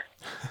on here?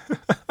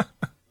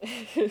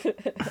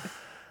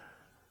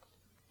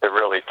 It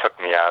really really took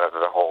me out of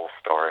the whole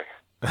story.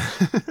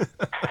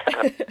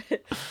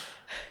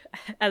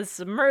 As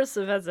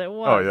submersive as it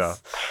was. Oh, yeah.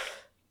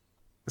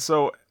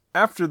 So,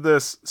 after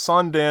this,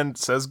 Sondan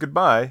says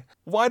goodbye.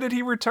 Why did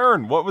he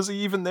return? What was he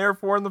even there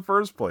for in the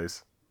first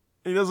place?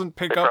 He doesn't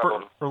pick up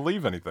or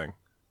leave anything.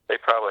 They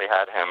probably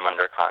had him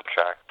under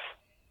contract,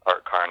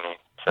 Art Carney,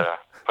 to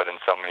put in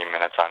so many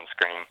minutes on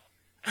screen.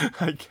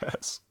 I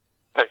guess.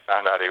 They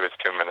found out he was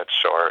 2 minutes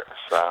short,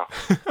 so...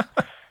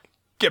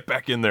 Get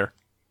back in there.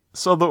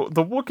 So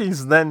the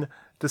Wookiees then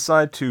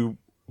decide to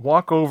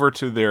walk over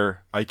to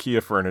their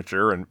IKEA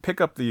furniture and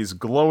pick up these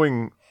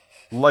glowing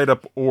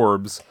light-up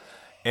orbs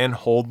and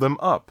hold them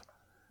up.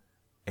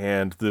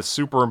 And this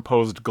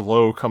superimposed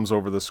glow comes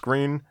over the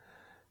screen,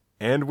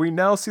 and we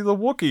now see the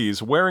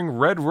Wookiees wearing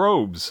red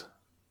robes.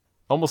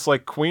 Almost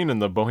like Queen in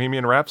the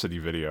Bohemian Rhapsody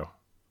video.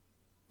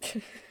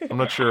 I'm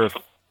not sure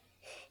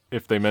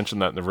if they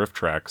mentioned that in the Riff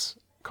Tracks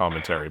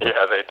commentary. But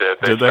yeah, they did.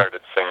 They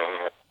started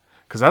singing it.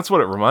 Because that's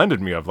what it reminded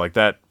me of, like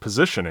that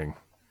positioning.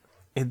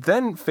 It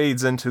then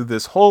fades into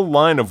this whole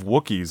line of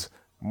Wookiees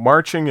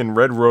marching in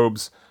red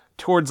robes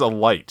towards a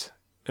light.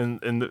 And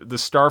the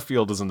star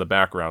field is in the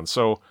background.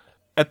 So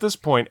at this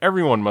point,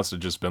 everyone must have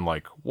just been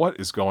like, what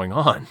is going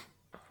on?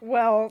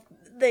 Well,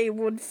 they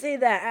would say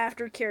that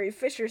after Carrie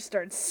Fisher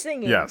starts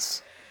singing.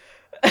 Yes.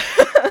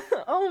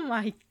 Oh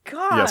my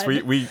god. Yes,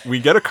 we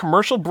get a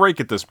commercial break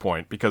at this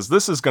point because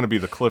this is going to be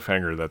the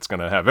cliffhanger that's going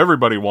to have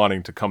everybody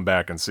wanting to come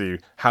back and see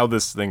how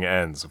this thing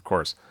ends, of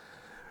course.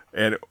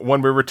 And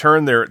when we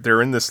return,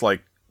 they're in this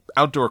like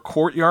outdoor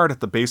courtyard at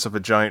the base of a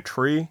giant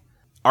tree.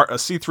 A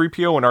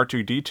C-3PO and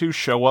R2-D2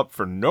 show up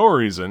for no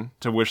reason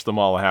to wish them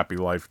all a happy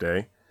life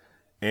day.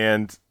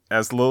 And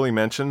as Lily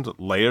mentioned,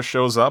 Leia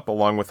shows up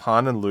along with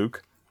Han and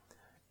Luke.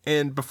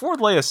 And before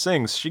Leia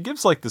sings, she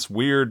gives like this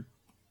weird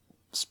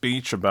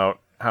speech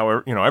about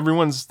how, you know,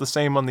 everyone's the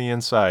same on the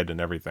inside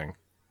and everything.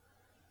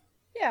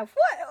 Yeah,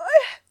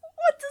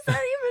 what does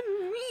that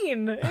even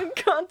mean in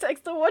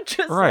context of what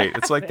just happened?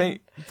 It's like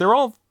they're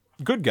all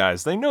good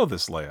guys. They know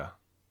this, Leia.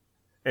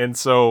 And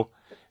so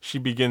she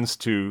begins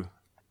to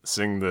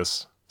sing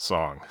this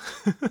song.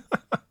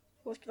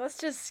 Let's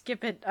just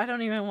skip it. I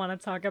don't even want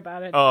to talk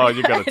about it. Oh,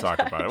 you gotta talk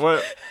about it.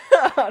 What?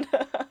 Oh,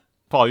 no.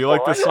 Paul, you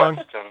like this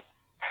song?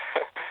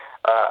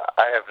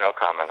 I have no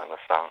comment on the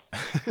song.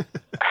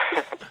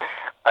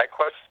 I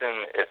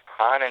question if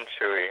Han and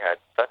Chewie had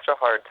such a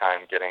hard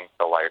time getting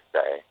to Life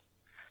Day,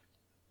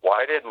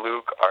 why did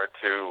Luke,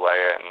 R2,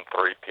 Leia, and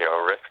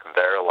 3PO risk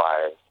their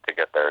lives to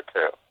get there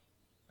too?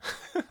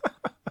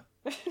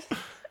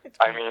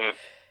 I mean,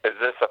 is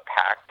this a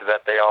pact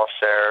that they all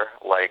share?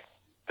 Like,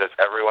 does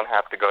everyone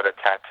have to go to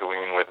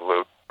Tatooine with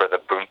Luke for the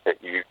Boonta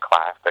Eve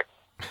Classic?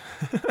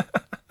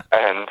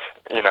 And,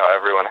 you know,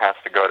 everyone has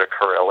to go to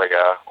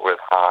Corellia with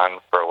Han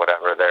for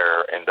whatever,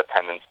 their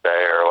Independence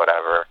Day or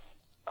whatever.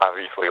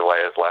 Obviously,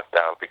 Leia's left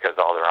out because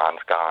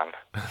Alderaan's gone.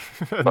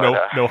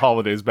 But, no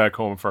holidays back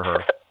home for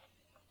her.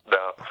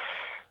 No.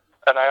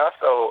 And I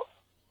also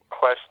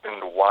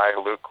questioned why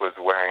Luke was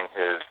wearing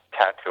his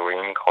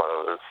Tatooine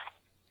clothes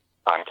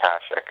on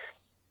Kashyyyk.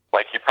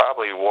 Like, he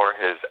probably wore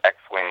his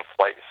X-Wing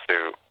flight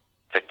suit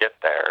to get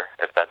there,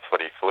 if that's what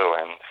he flew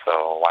in,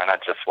 so why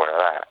not just wear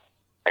that?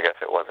 I guess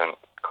it wasn't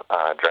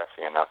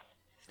dressy enough.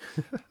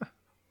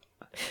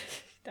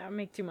 That would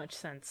make too much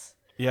sense.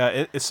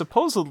 Yeah, it's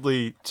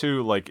supposedly,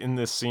 too, like, in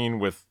this scene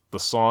with the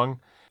song,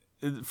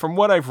 from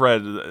what I've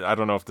read, I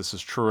don't know if this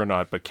is true or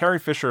not, but Carrie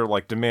Fisher,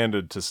 like,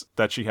 demanded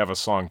that she have a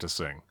song to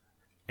sing.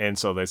 And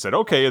so they said,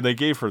 okay, and they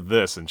gave her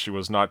this, and she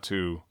was not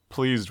too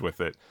pleased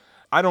with it.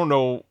 I don't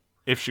know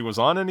if she was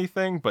on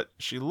anything, but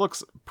she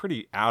looks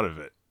pretty out of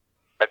it.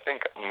 I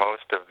think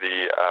most of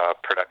the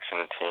production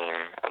team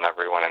and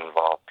everyone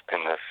involved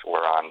in this were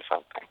on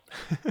something.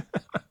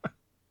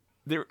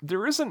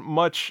 There isn't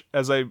much,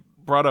 as I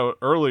brought out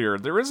earlier,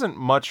 there isn't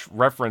much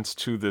reference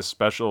to this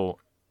special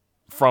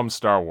from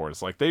Star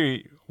Wars. Like,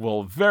 they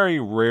will very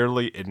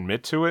rarely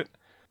admit to it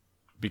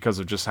because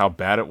of just how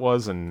bad it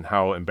was and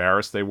how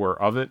embarrassed they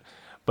were of it.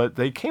 But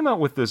they came out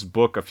with this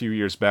book a few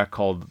years back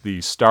called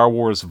The Star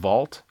Wars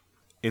Vault.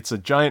 It's a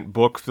giant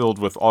book filled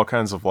with all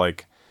kinds of,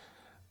 like,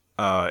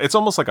 it's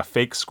almost like a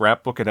fake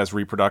scrapbook. It has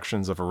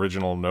reproductions of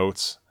original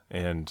notes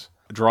and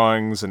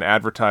drawings and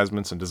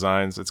advertisements and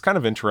designs. It's kind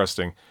of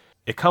interesting.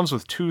 It comes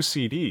with 2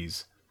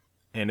 CDs,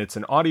 and it's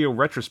an audio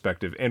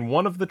retrospective. And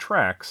one of the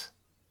tracks,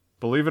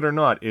 believe it or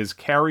not, is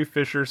Carrie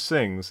Fisher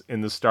Sings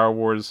in the Star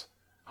Wars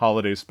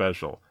Holiday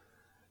Special.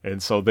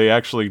 And so they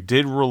actually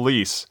did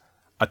release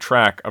a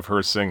track of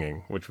her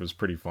singing, which was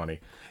pretty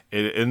funny.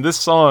 In this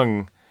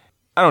song,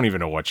 I don't even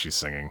know what she's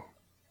singing.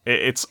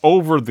 It's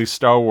over the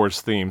Star Wars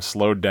theme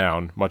slowed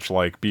down, much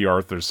like B.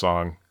 Arthur's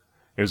song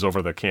is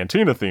over the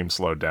Cantina theme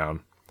slowed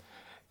down.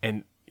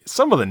 And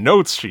some of the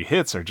notes she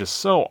hits are just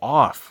so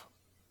off.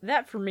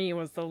 That, for me,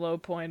 was the low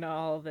point of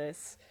all of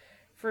this.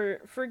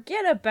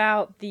 Forget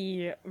about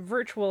the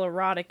virtual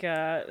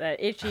erotica that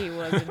Itchy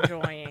was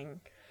enjoying.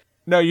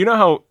 Now, you know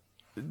how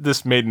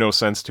this made no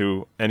sense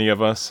to any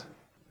of us?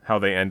 How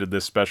they ended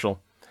this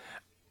special?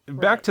 Right.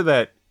 Back to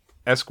that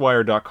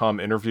Esquire.com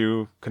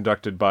interview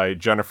conducted by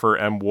Jennifer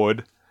M.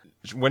 Wood.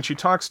 When she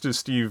talks to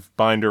Steve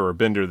Binder,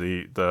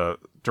 the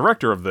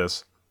director of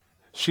this,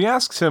 she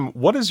asks him,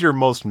 "What is your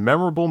most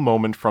memorable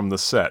moment from the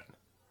set?"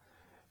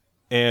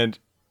 And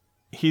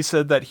he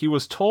said that he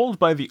was told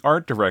by the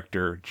art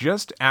director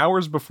just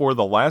hours before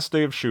the last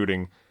day of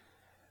shooting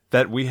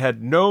that we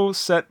had no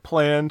set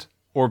planned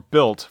or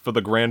built for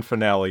the grand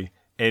finale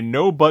and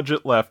no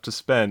budget left to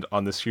spend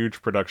on this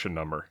huge production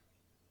number.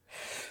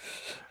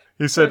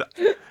 He said,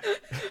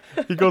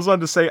 he goes on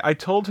to say, "I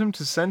told him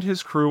to send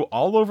his crew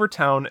all over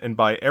town and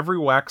buy every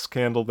wax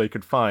candle they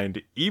could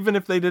find, even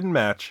if they didn't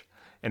match,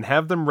 and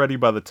have them ready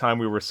by the time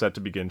we were set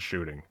to begin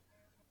shooting."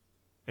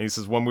 And he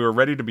says, "When we were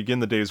ready to begin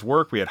the day's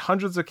work, we had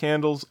hundreds of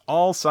candles,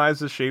 all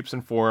sizes, shapes,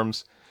 and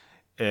forms,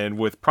 and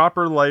with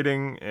proper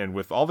lighting and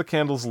with all the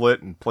candles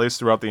lit and placed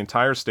throughout the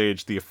entire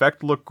stage, the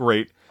effect looked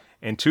great,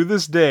 and to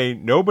this day,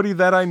 nobody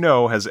that I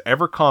know has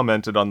ever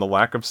commented on the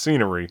lack of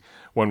scenery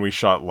when we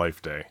shot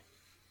Life Day."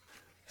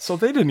 So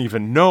they didn't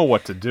even know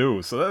what to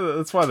do, so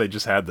that's why they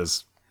just had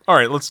this, all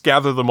right, let's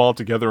gather them all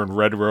together in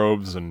red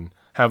robes and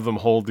have them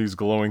hold these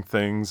glowing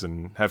things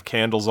and have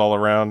candles all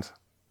around.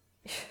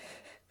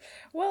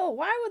 Well,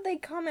 why would they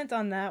comment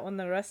on that when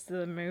the rest of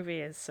the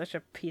movie is such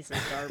a piece of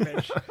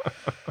garbage?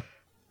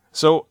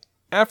 So,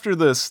 after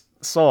this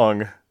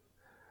song,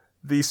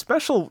 the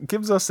special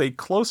gives us a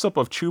close-up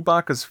of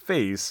Chewbacca's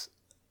face,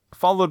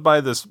 followed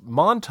by this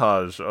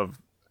montage of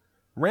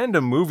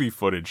random movie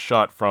footage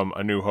shot from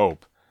A New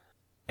Hope.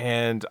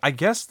 And I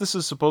guess this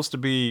is supposed to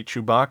be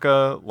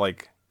Chewbacca,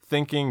 like,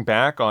 thinking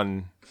back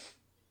on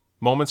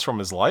moments from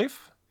his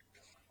life?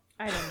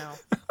 I don't know.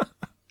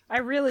 I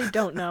really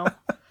don't know.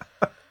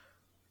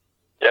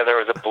 Yeah, there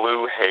was a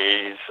blue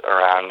haze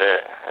around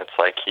it. It's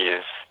like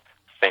he's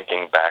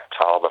thinking back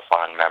to all the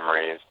fond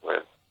memories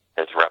with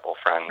his rebel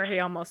friends. Where he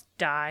almost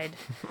died.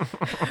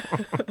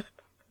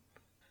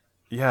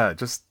 Yeah,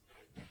 just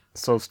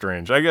so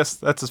strange. I guess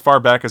that's as far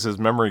back as his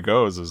memory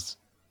goes, as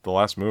the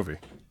last movie.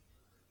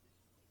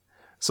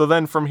 So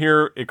then from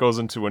here, it goes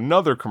into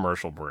another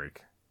commercial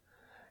break.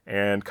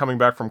 And coming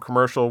back from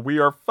commercial, we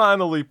are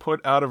finally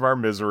put out of our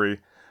misery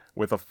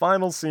with a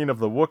final scene of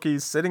the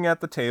Wookiees sitting at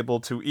the table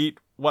to eat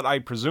what I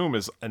presume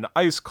is an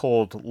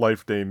ice-cold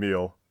Life Day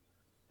meal.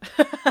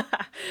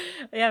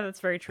 Yeah, that's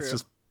very true.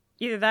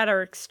 Either that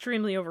or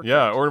extremely overcooked.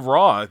 Yeah, or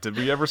raw. Did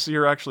we ever see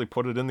her actually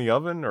put it in the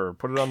oven or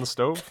put it on the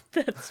stove?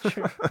 That's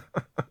true.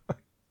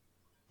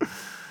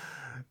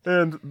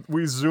 And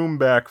we zoom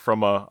back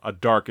from a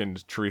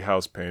darkened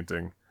treehouse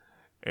painting,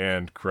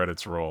 and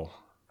credits roll.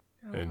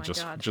 Oh and my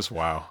just God. just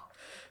wow.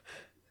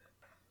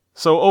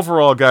 So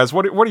overall, guys,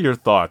 what are your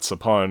thoughts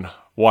upon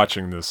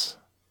watching this?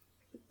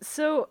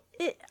 So,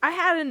 I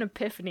had an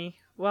epiphany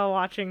while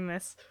watching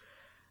this.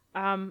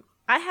 I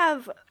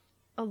have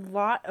a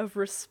lot of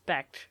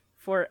respect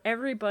for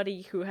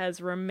everybody who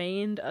has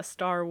remained a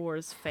Star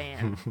Wars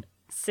fan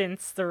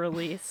since the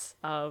release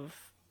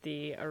of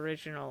the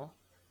original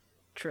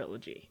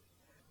trilogy.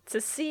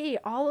 To see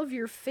all of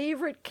your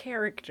favorite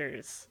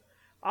characters,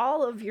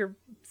 all of your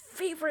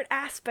favorite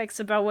aspects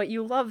about what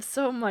you love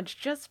so much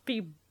just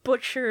be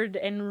butchered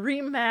and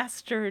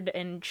remastered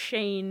and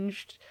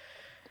changed,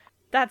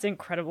 that's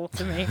incredible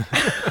to me.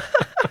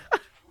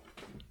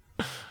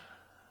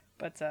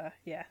 But,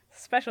 yeah,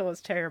 special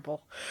is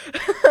terrible.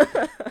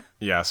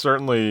 Yeah,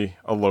 certainly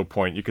a low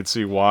point. You could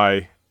see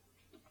why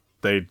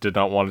they did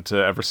not want it to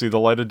ever see the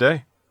light of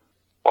day.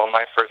 Well,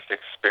 my first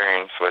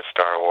experience with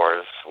Star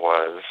Wars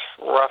was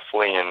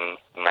roughly in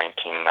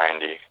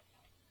 1990,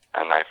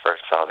 and I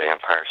first saw The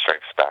Empire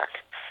Strikes Back.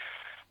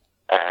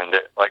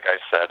 And like I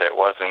said, it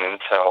wasn't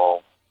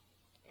until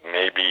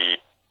maybe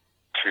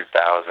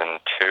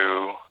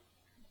 2002,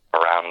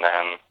 around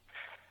then,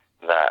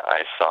 that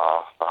I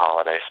saw the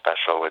holiday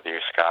special with you,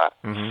 Scott.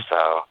 Mm-hmm.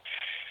 So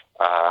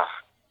I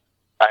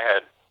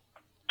had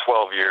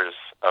 12 years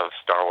of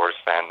Star Wars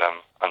fandom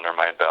under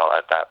my belt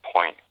at that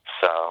point.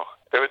 So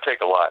it would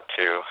take a lot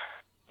to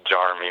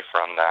jar me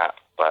from that.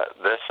 But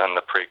this and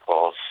the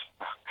prequels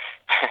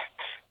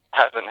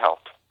hasn't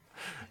helped.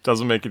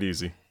 Doesn't make it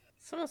easy.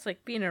 It's almost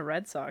like being a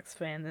Red Sox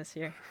fan this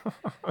year.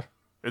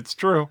 It's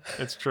true.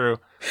 It's true.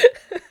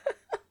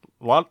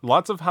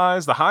 Lots of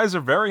highs. The highs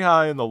are very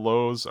high and the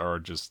lows are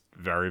just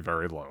very,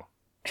 very low.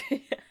 I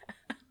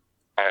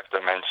have to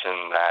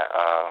mention that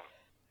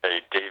a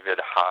David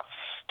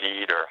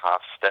Hofstede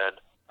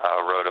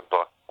wrote a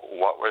book,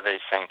 What Were They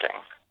Thinking?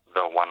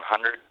 The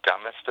 100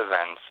 Dumbest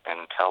Events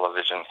in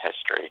Television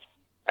History.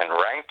 And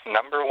ranked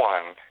number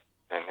one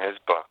in his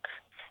book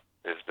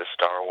is the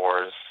Star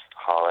Wars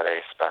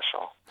Holiday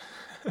Special.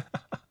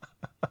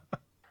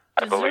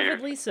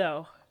 Deservedly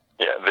so.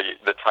 Yeah,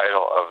 the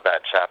title of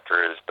that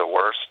chapter is The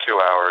Worst 2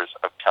 Hours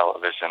of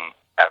Television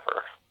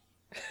Ever.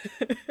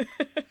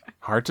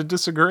 Hard to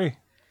disagree.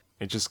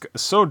 It just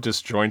so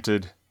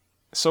disjointed,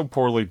 so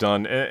poorly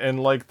done. And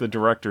like the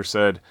director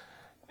said,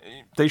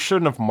 they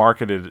shouldn't have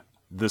marketed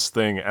this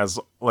thing as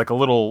like a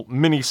little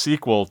mini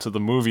sequel to the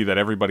movie that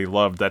everybody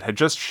loved that had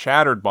just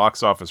shattered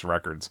box office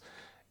records,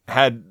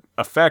 had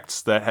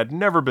effects that had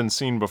never been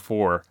seen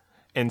before,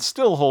 and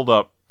still hold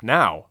up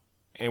now.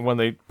 And when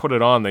they put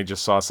it on, they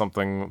just saw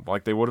something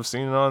like they would have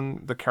seen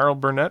on the Carol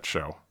Burnett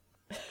show.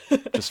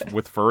 Just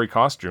with furry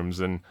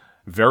costumes and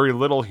very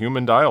little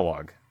human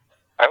dialogue.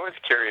 I was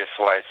curious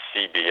why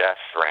CBS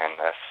ran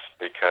this,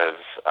 because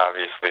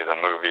obviously the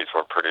movies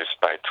were produced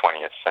by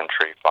 20th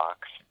Century Fox.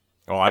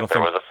 Oh, I don't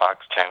think there was a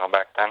Fox channel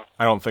back then.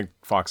 I don't think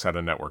Fox had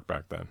a network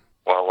back then.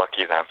 Well,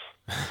 lucky them.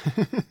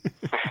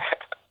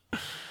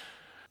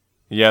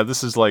 Yeah,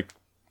 this is like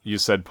you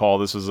said, Paul.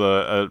 This is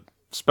a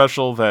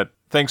special that,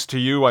 thanks to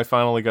you, I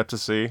finally got to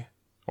see.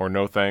 Or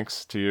no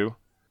thanks to you.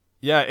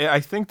 Yeah, I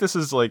think this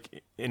is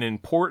like an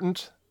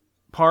important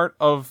part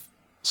of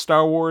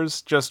Star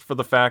Wars, just for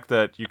the fact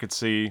that you could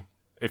see,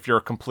 if you're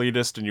a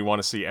completist and you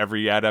want to see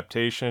every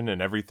adaptation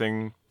and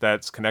everything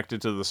that's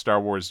connected to the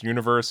Star Wars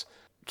universe,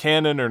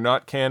 canon or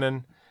not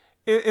canon,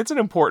 it's an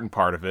important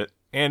part of it.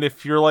 And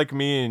if you're like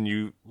me and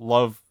you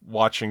love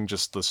watching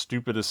just the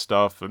stupidest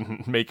stuff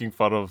and making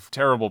fun of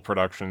terrible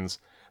productions,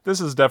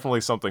 this is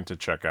definitely something to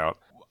check out.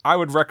 I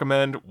would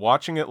recommend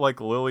watching it like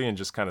Lily and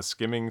just kind of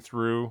skimming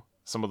through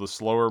some of the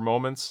slower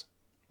moments,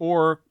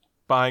 or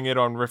buying it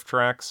on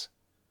RiffTrax.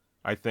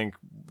 I think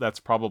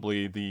that's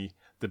probably the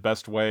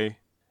best way.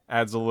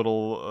 Adds a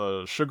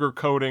little sugar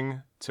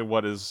coating to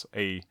what is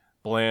a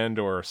bland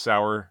or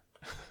sour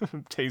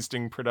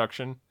tasting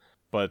production.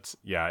 But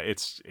yeah,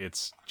 it's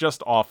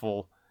just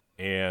awful.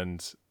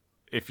 And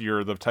if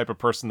you're the type of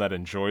person that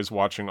enjoys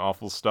watching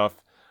awful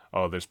stuff,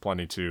 oh, there's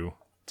plenty to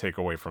take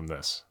away from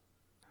this.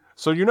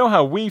 So you know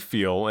how we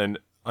feel, and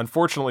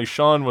unfortunately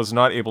Sean was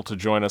not able to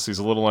join us. He's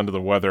a little under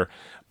the weather,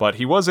 but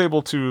he was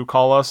able to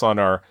call us on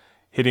our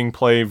Hitting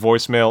Play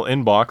voicemail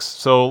inbox.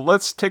 So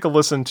let's take a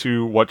listen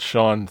to what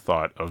Sean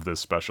thought of this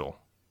special.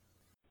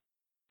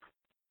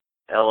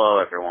 Hello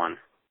everyone,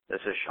 this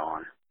is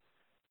Sean.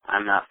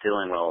 I'm not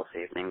feeling well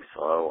this evening,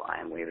 so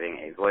I'm leaving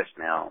a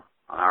voicemail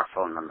on our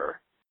phone number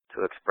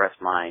to express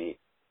my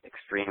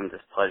extreme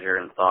displeasure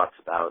and thoughts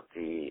about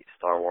the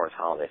Star Wars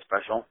Holiday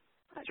Special.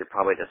 As you're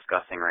probably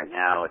discussing right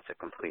now, it's a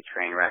complete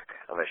train wreck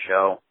of a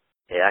show.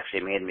 It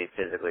actually made me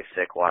physically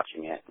sick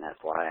watching it, and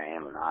that's why I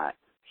am not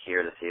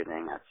here this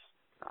evening. That's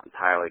not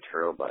entirely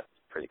true, but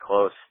pretty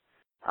close.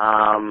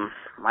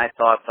 My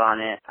thoughts on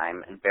it,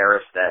 I'm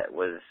embarrassed that it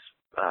was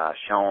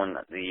shown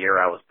the year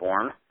I was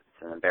born.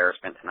 It's an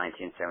embarrassment to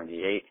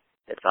 1978.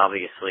 It's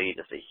obviously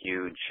just a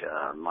huge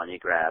money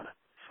grab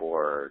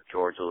for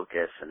George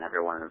Lucas and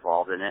everyone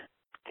involved in it,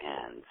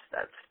 and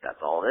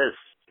that's all it is.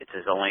 It's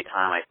his only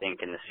time, I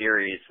think, in the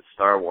series of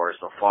Star Wars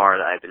so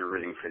far that I've been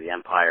rooting for the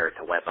Empire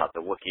to wipe out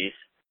the Wookiees.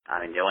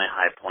 I mean, the only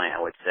high point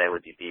I would say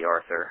would be Bea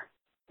Arthur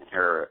and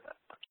her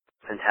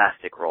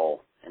fantastic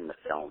role in the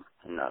film,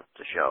 in the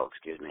show,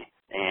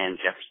 and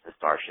Jefferson the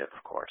Starship,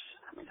 of course.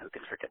 I mean, who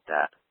can forget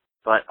that?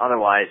 But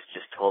otherwise,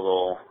 just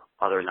total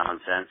other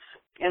nonsense.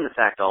 And the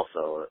fact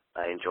also,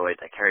 I enjoyed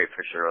that Carrie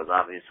Fisher was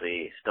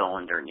obviously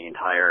stoned during the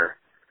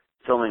entire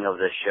filming of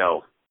this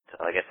show. So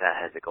I guess that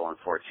has it going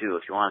for it,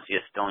 too. If you want to see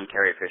a stoned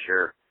Carrie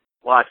Fisher,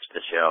 watch the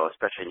show,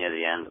 especially near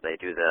the end.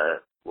 They do the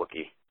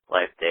Wookiee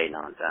Life Day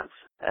nonsense.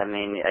 I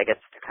mean, I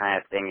guess it's the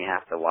kind of thing you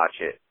have to watch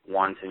it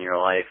once in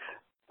your life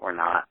or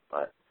not.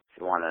 But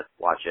if you want to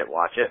watch it,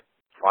 watch it.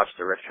 Watch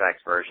the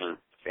RiffTrax version.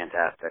 It's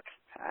fantastic.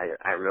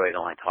 I really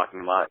don't like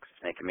talking about it because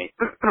it's making me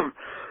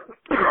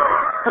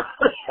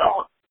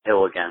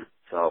ill again.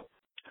 So,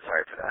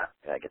 sorry for that.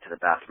 Gotta get to the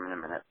bathroom in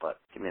a minute, but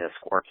give me the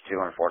squirts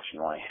too,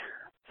 unfortunately.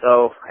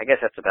 So, I guess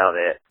that's about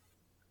it.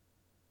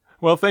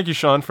 Well, thank you,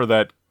 Sean, for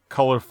that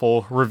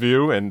colorful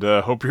review, and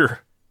hope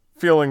you're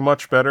feeling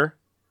much better.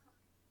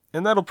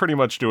 And that'll pretty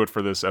much do it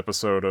for this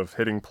episode of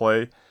Hitting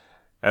Play.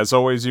 As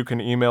always, you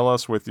can email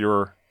us with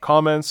your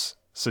comments,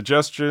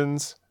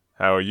 suggestions,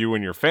 how you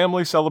and your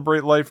family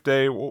celebrate Life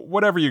Day,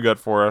 whatever you got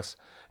for us,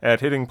 at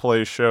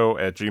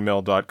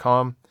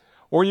hittingplayshow@gmail.com,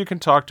 or you can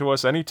talk to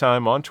us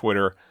anytime on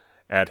Twitter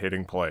at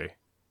hittingplay.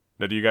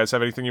 Now, do you guys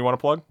have anything you want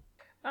to plug?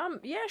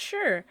 Yeah,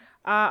 sure.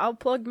 I'll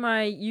plug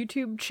my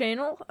YouTube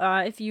channel.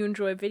 If you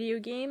enjoy video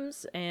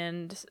games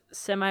and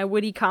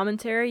semi-witty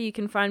commentary, you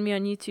can find me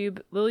on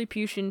YouTube,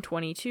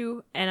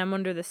 LilyPution22, and I'm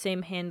under the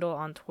same handle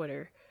on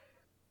Twitter.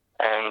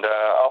 And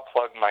I'll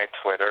plug my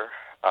Twitter.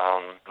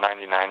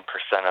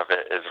 99% of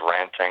it is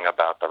ranting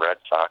about the Red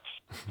Sox,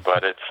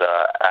 but it's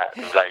at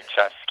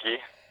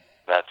Zajewski.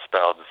 That's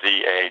spelled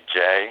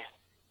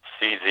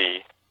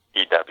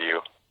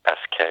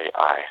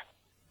ZAJCZEWSKI.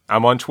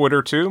 I'm on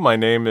Twitter too. My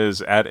name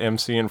is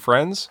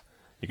 @MC&Friends.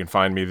 You can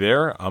find me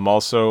there. I'm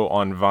also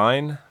on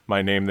Vine.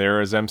 My name there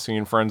is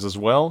MC&Friends as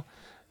well.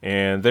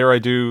 And there I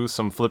do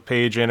some flip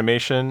page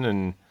animation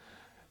and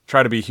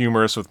try to be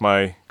humorous with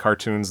my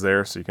cartoons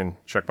there, so you can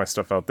check my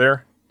stuff out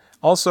there.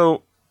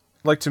 Also,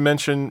 I'd like to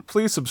mention,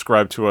 please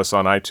subscribe to us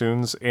on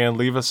iTunes and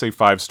leave us a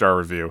 5-star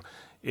review.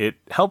 It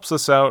helps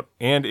us out,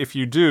 and if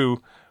you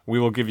do, we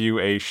will give you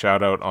a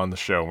shout out on the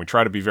show. We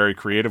try to be very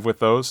creative with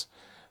those.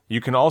 You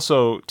can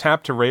also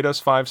tap to rate us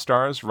 5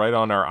 stars right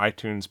on our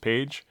iTunes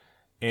page,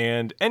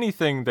 and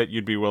anything that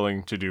you'd be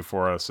willing to do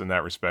for us in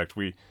that respect,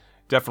 we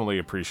definitely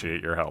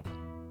appreciate your help.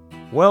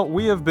 Well,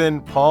 we have been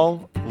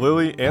Paul,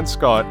 Lily, and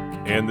Scott,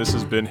 and this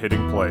has been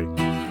Hitting Play.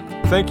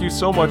 Thank you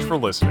so much for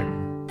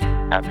listening.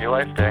 Happy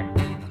Life Day.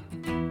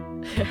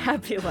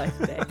 Happy Life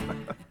Day.